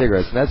a lot of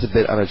cigarettes, and that's a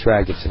bit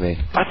unattractive to me.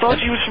 I thought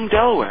she was from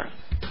Delaware.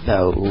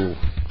 No.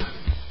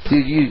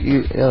 Dude,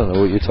 you I don't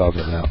know what you're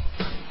talking about.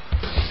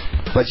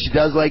 But she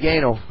does like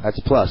anal. That's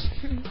a plus.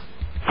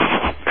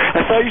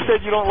 I thought you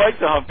said you don't like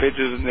to hump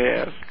bitches in the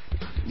ass.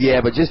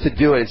 Yeah, but just to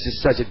do it, it's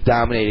just such a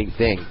dominating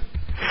thing.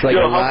 It's like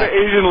hump the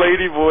Asian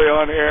lady boy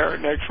on air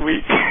next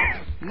week.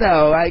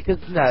 No,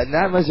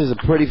 not unless there's a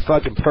pretty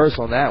fucking purse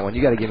on that one.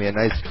 You got to give me a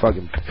nice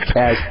fucking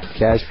cash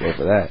flow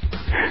for that.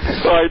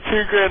 All right,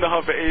 $2,000 to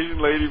hump an Asian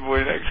lady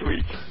boy next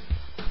week.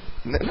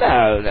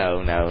 No.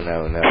 I'm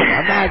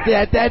not.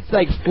 That's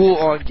like full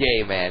on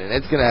gay, man, and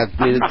it's gonna have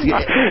to. It's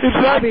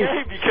not gay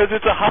because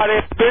it's a hot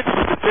ass bitch.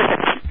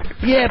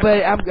 Yeah,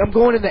 but I'm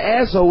going in the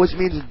asshole, which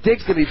means the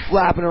dick's gonna be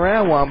flopping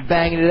around while I'm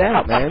banging it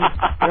out, man.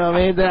 You know what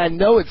I mean? Then I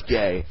know it's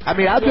gay. I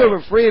mean, I'll do it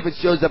for free if it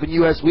shows up in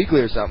US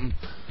Weekly or something.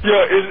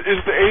 Yeah,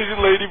 is the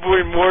Asian lady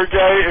boy more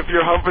gay if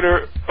you're humping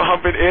it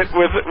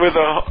with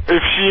a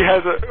if she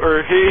has a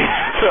or he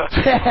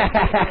has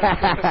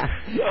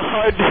a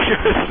hard dick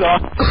or a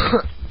soft?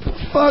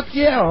 Fuck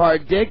yeah,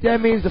 hard dick. That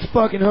means the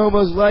fucking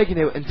homo's liking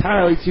it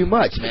entirely too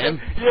much, man.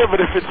 Yeah, but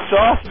if it's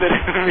soft, then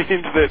it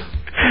means that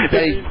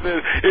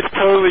it's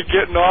totally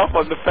getting off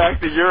on the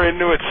fact that you're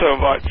into it so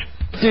much.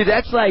 Dude,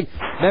 that's like,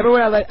 remember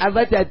when I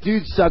let that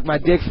dude suck my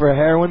dick for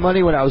heroin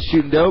money when I was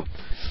shooting dope?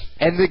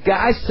 And the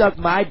guy sucked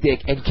my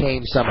dick and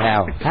came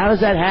somehow. How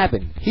does that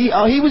happen? He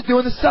was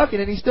doing the sucking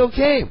and he still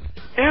came.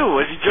 Ew,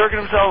 was he jerking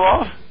himself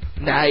off?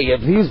 Nah,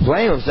 he was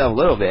playing himself a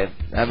little bit.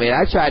 I mean,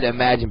 I tried to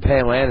imagine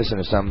Pamela Anderson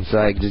or something so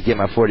I could just get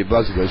my $40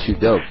 and go shoot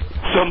dope.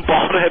 Some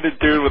bald-headed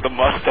dude with a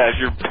mustache.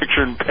 You're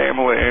picturing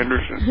Pamela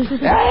Anderson.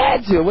 I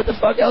had to. What the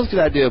fuck else could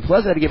I do?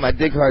 Plus, I had to get my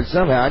dick hard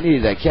somehow. I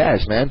needed that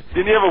cash, man.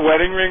 Didn't you have a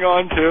wedding ring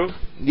on, too?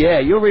 Yeah,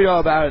 you'll read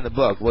all about it in the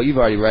book. Well, you've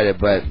already read it,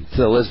 but to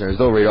the listeners,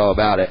 they'll read all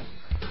about it.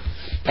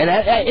 And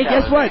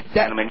guess what?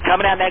 Gentlemen,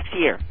 coming out next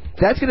year.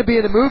 That's going to be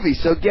in the movie,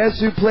 so guess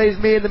who plays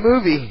me in the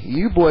movie?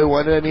 You, boy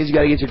wonder. That means you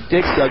got to get your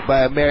dick sucked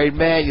by a married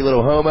man, you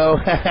little homo.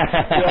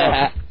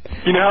 Yeah.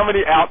 You know how many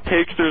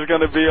outtakes there's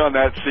going to be on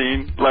that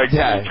scene? Like, me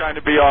trying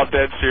to be all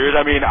dead serious?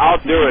 I mean, I'll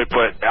do it,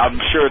 but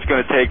I'm sure it's going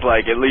to take,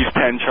 like, at least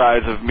 10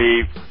 tries of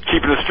me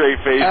keeping a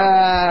straight face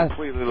and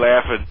completely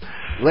laughing.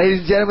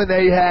 Ladies and gentlemen, there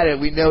you had it.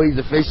 We know he's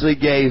officially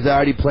gay. He's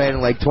already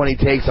planning, like, 20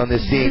 takes on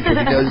this scene because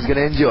he knows he's going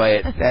to enjoy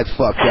it. That's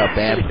fucked up,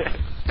 man.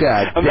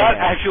 God I'm not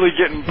actually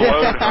getting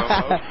blown,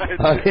 homo.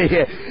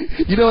 Yeah.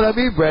 You know what I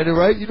mean, Brandon,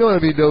 right? You know what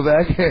I mean,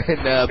 Novak?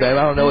 No, babe,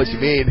 I don't know what you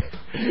mean.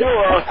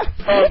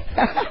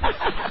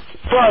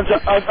 Franz,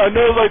 I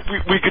know, like,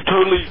 we could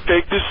totally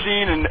fake this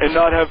scene and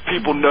not have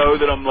people know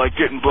that I'm, like,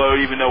 getting blowed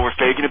even though we're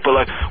faking it, but,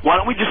 like, why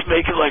don't we just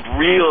make it, like,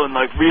 real and,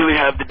 like, really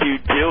have the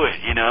dude do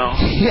it, you know?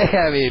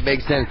 Yeah, I mean, it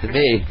makes sense to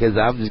me, because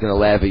I'm just going to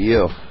laugh at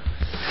you.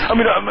 I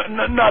mean,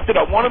 not that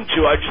I want him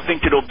to, I just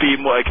think it'll be,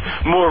 like,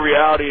 more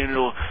reality and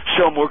it'll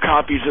sell more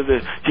copies of the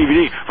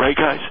DVD, right,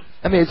 guys?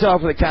 I mean, it's all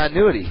for the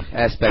continuity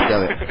aspect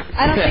of it.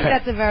 I don't think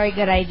that's a very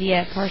good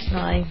idea,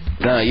 personally.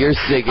 No, you're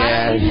sick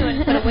ass.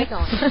 Put a wig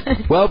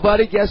on. Well,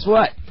 buddy, guess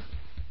what?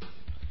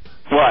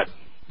 What?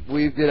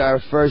 We did our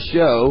first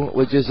show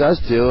with just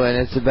us two, and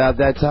it's about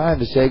that time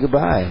to say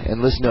goodbye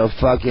and listen to a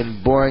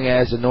fucking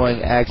boring-ass,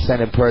 annoying,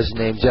 accented person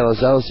named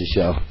Jealous Ellis'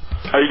 show.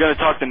 Are you going to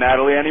talk to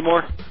Natalie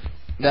anymore?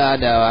 No,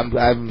 I'm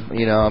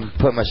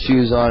putting my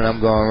shoes on and I'm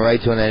going right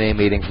to an NA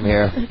meeting from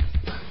here.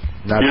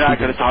 You're not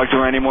going to talk to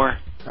her anymore?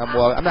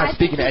 I'm not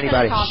speaking to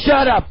anybody.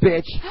 Shut up,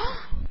 bitch!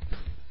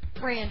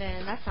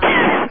 Brandon, that's not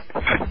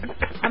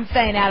I'm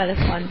staying out of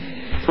this one.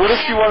 What if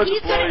she wanted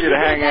to blow you to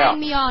hang out?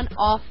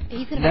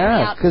 He's going to hang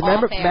me out because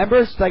remember,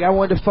 it's like I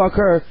wanted to fuck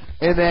her,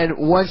 and then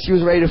once she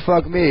was ready to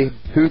fuck me,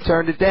 who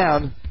turned it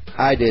down?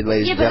 I did,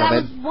 ladies and gentlemen.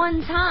 Yeah, but that was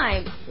one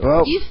time.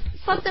 Well, you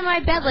slept in my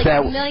bed like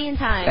a million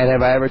times. And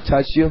have I ever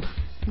touched you?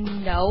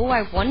 No,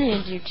 I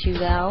wanted you to,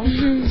 though.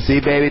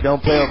 See, baby,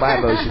 don't play with my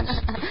emotions.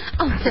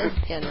 I'm just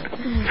kidding. Let's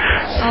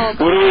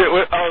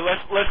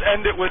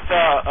end it with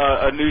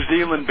a New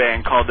Zealand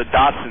band called the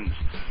Dotsons.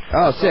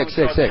 Oh, sick.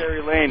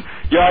 Cherry Lane.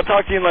 Yeah, I'll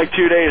talk to you in like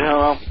 2 days,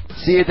 hello?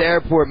 See you at the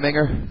airport,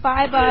 Minger.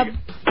 Bye, Bob.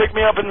 Pick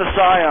me up in the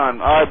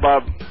Scion. All right,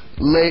 Bob.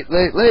 Late.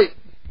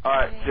 All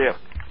right, see ya.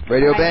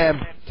 Radio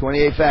Bam,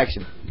 28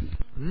 Faction.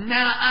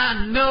 Now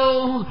I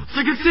know,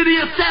 Second City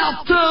of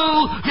South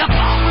Toe, you're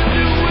falling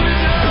to it.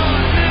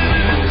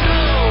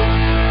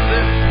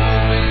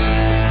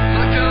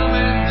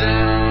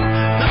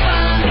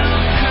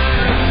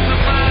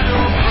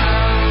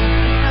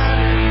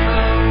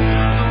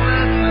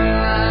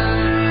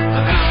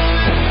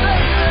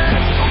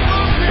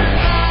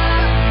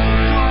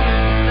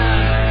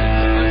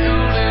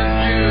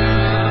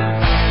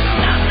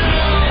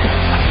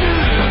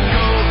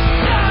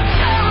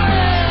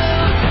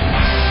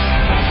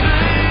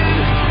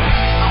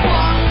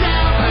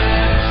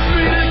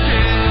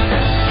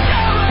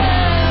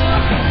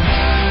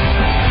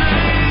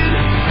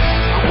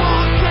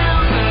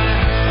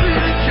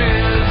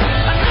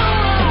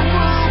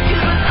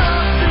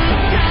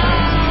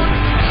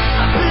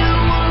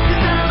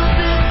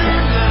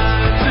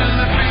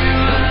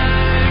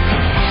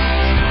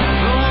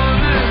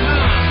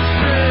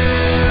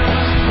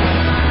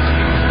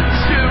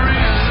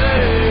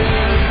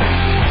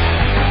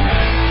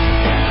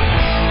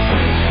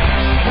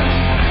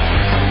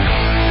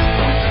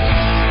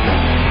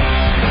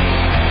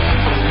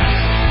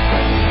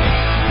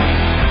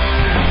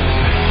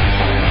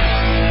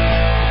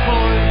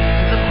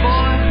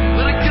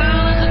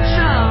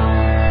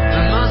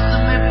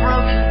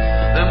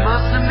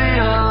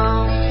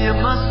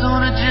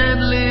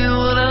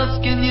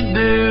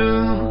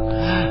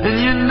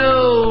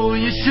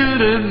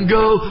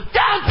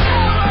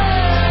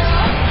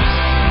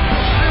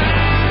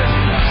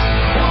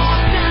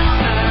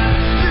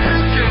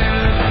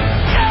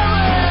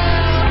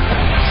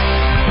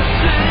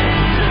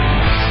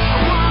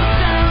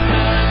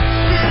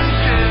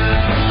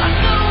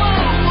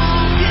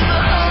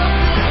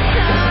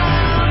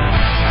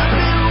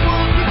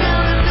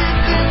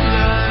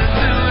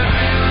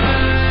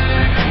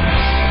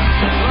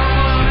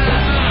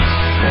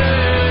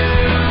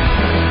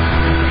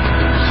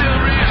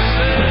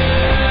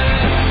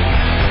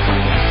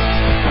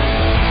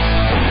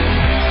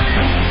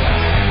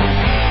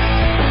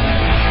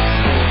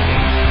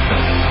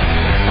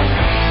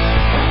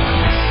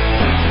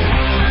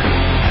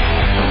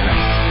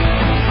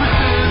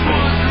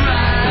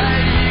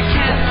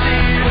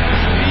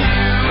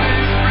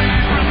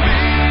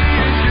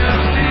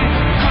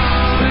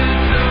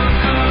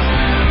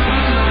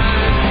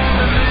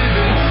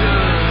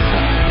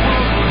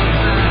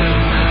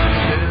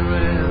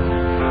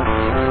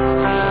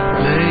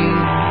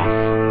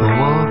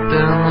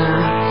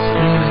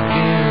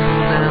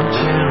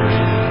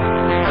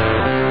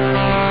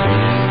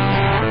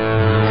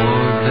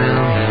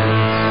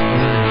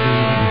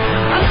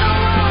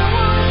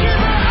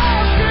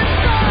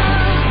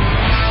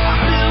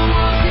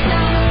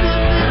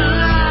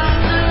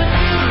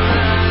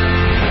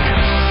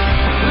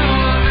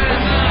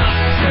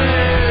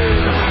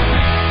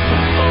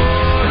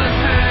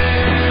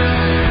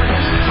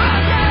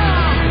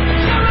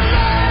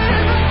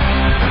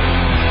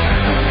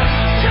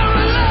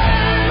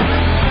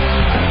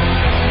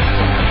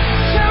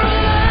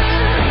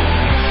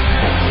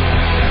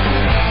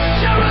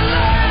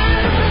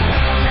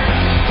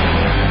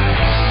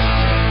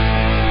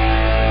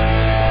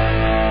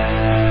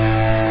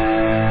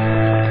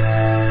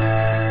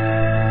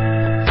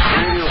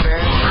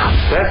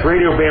 That's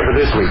Radio Bam for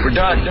this week. We're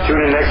done.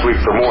 Tune in next week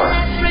for more. You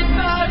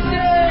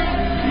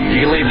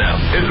can leave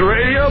now. It's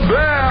Radio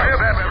Bam.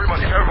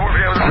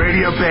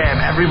 Radio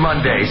Bam every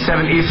Monday,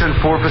 7 Eastern,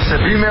 4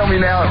 Pacific. Email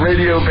me now at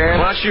Radio Bam.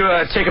 Why don't you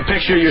take a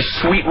picture of your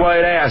sweet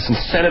white ass and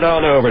send it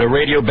on over to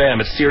Radio Bam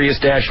at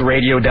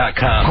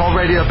Sirius-Radio.com. Call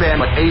Radio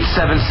Bam at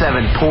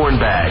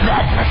 877-PORN-BAG.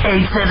 That's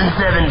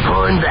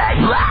 877-PORN-BAG.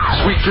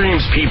 Sweet dreams,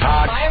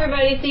 Peapod. Bye,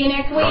 everybody. See you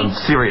next week. On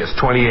Sirius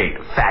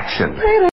 28 Faction.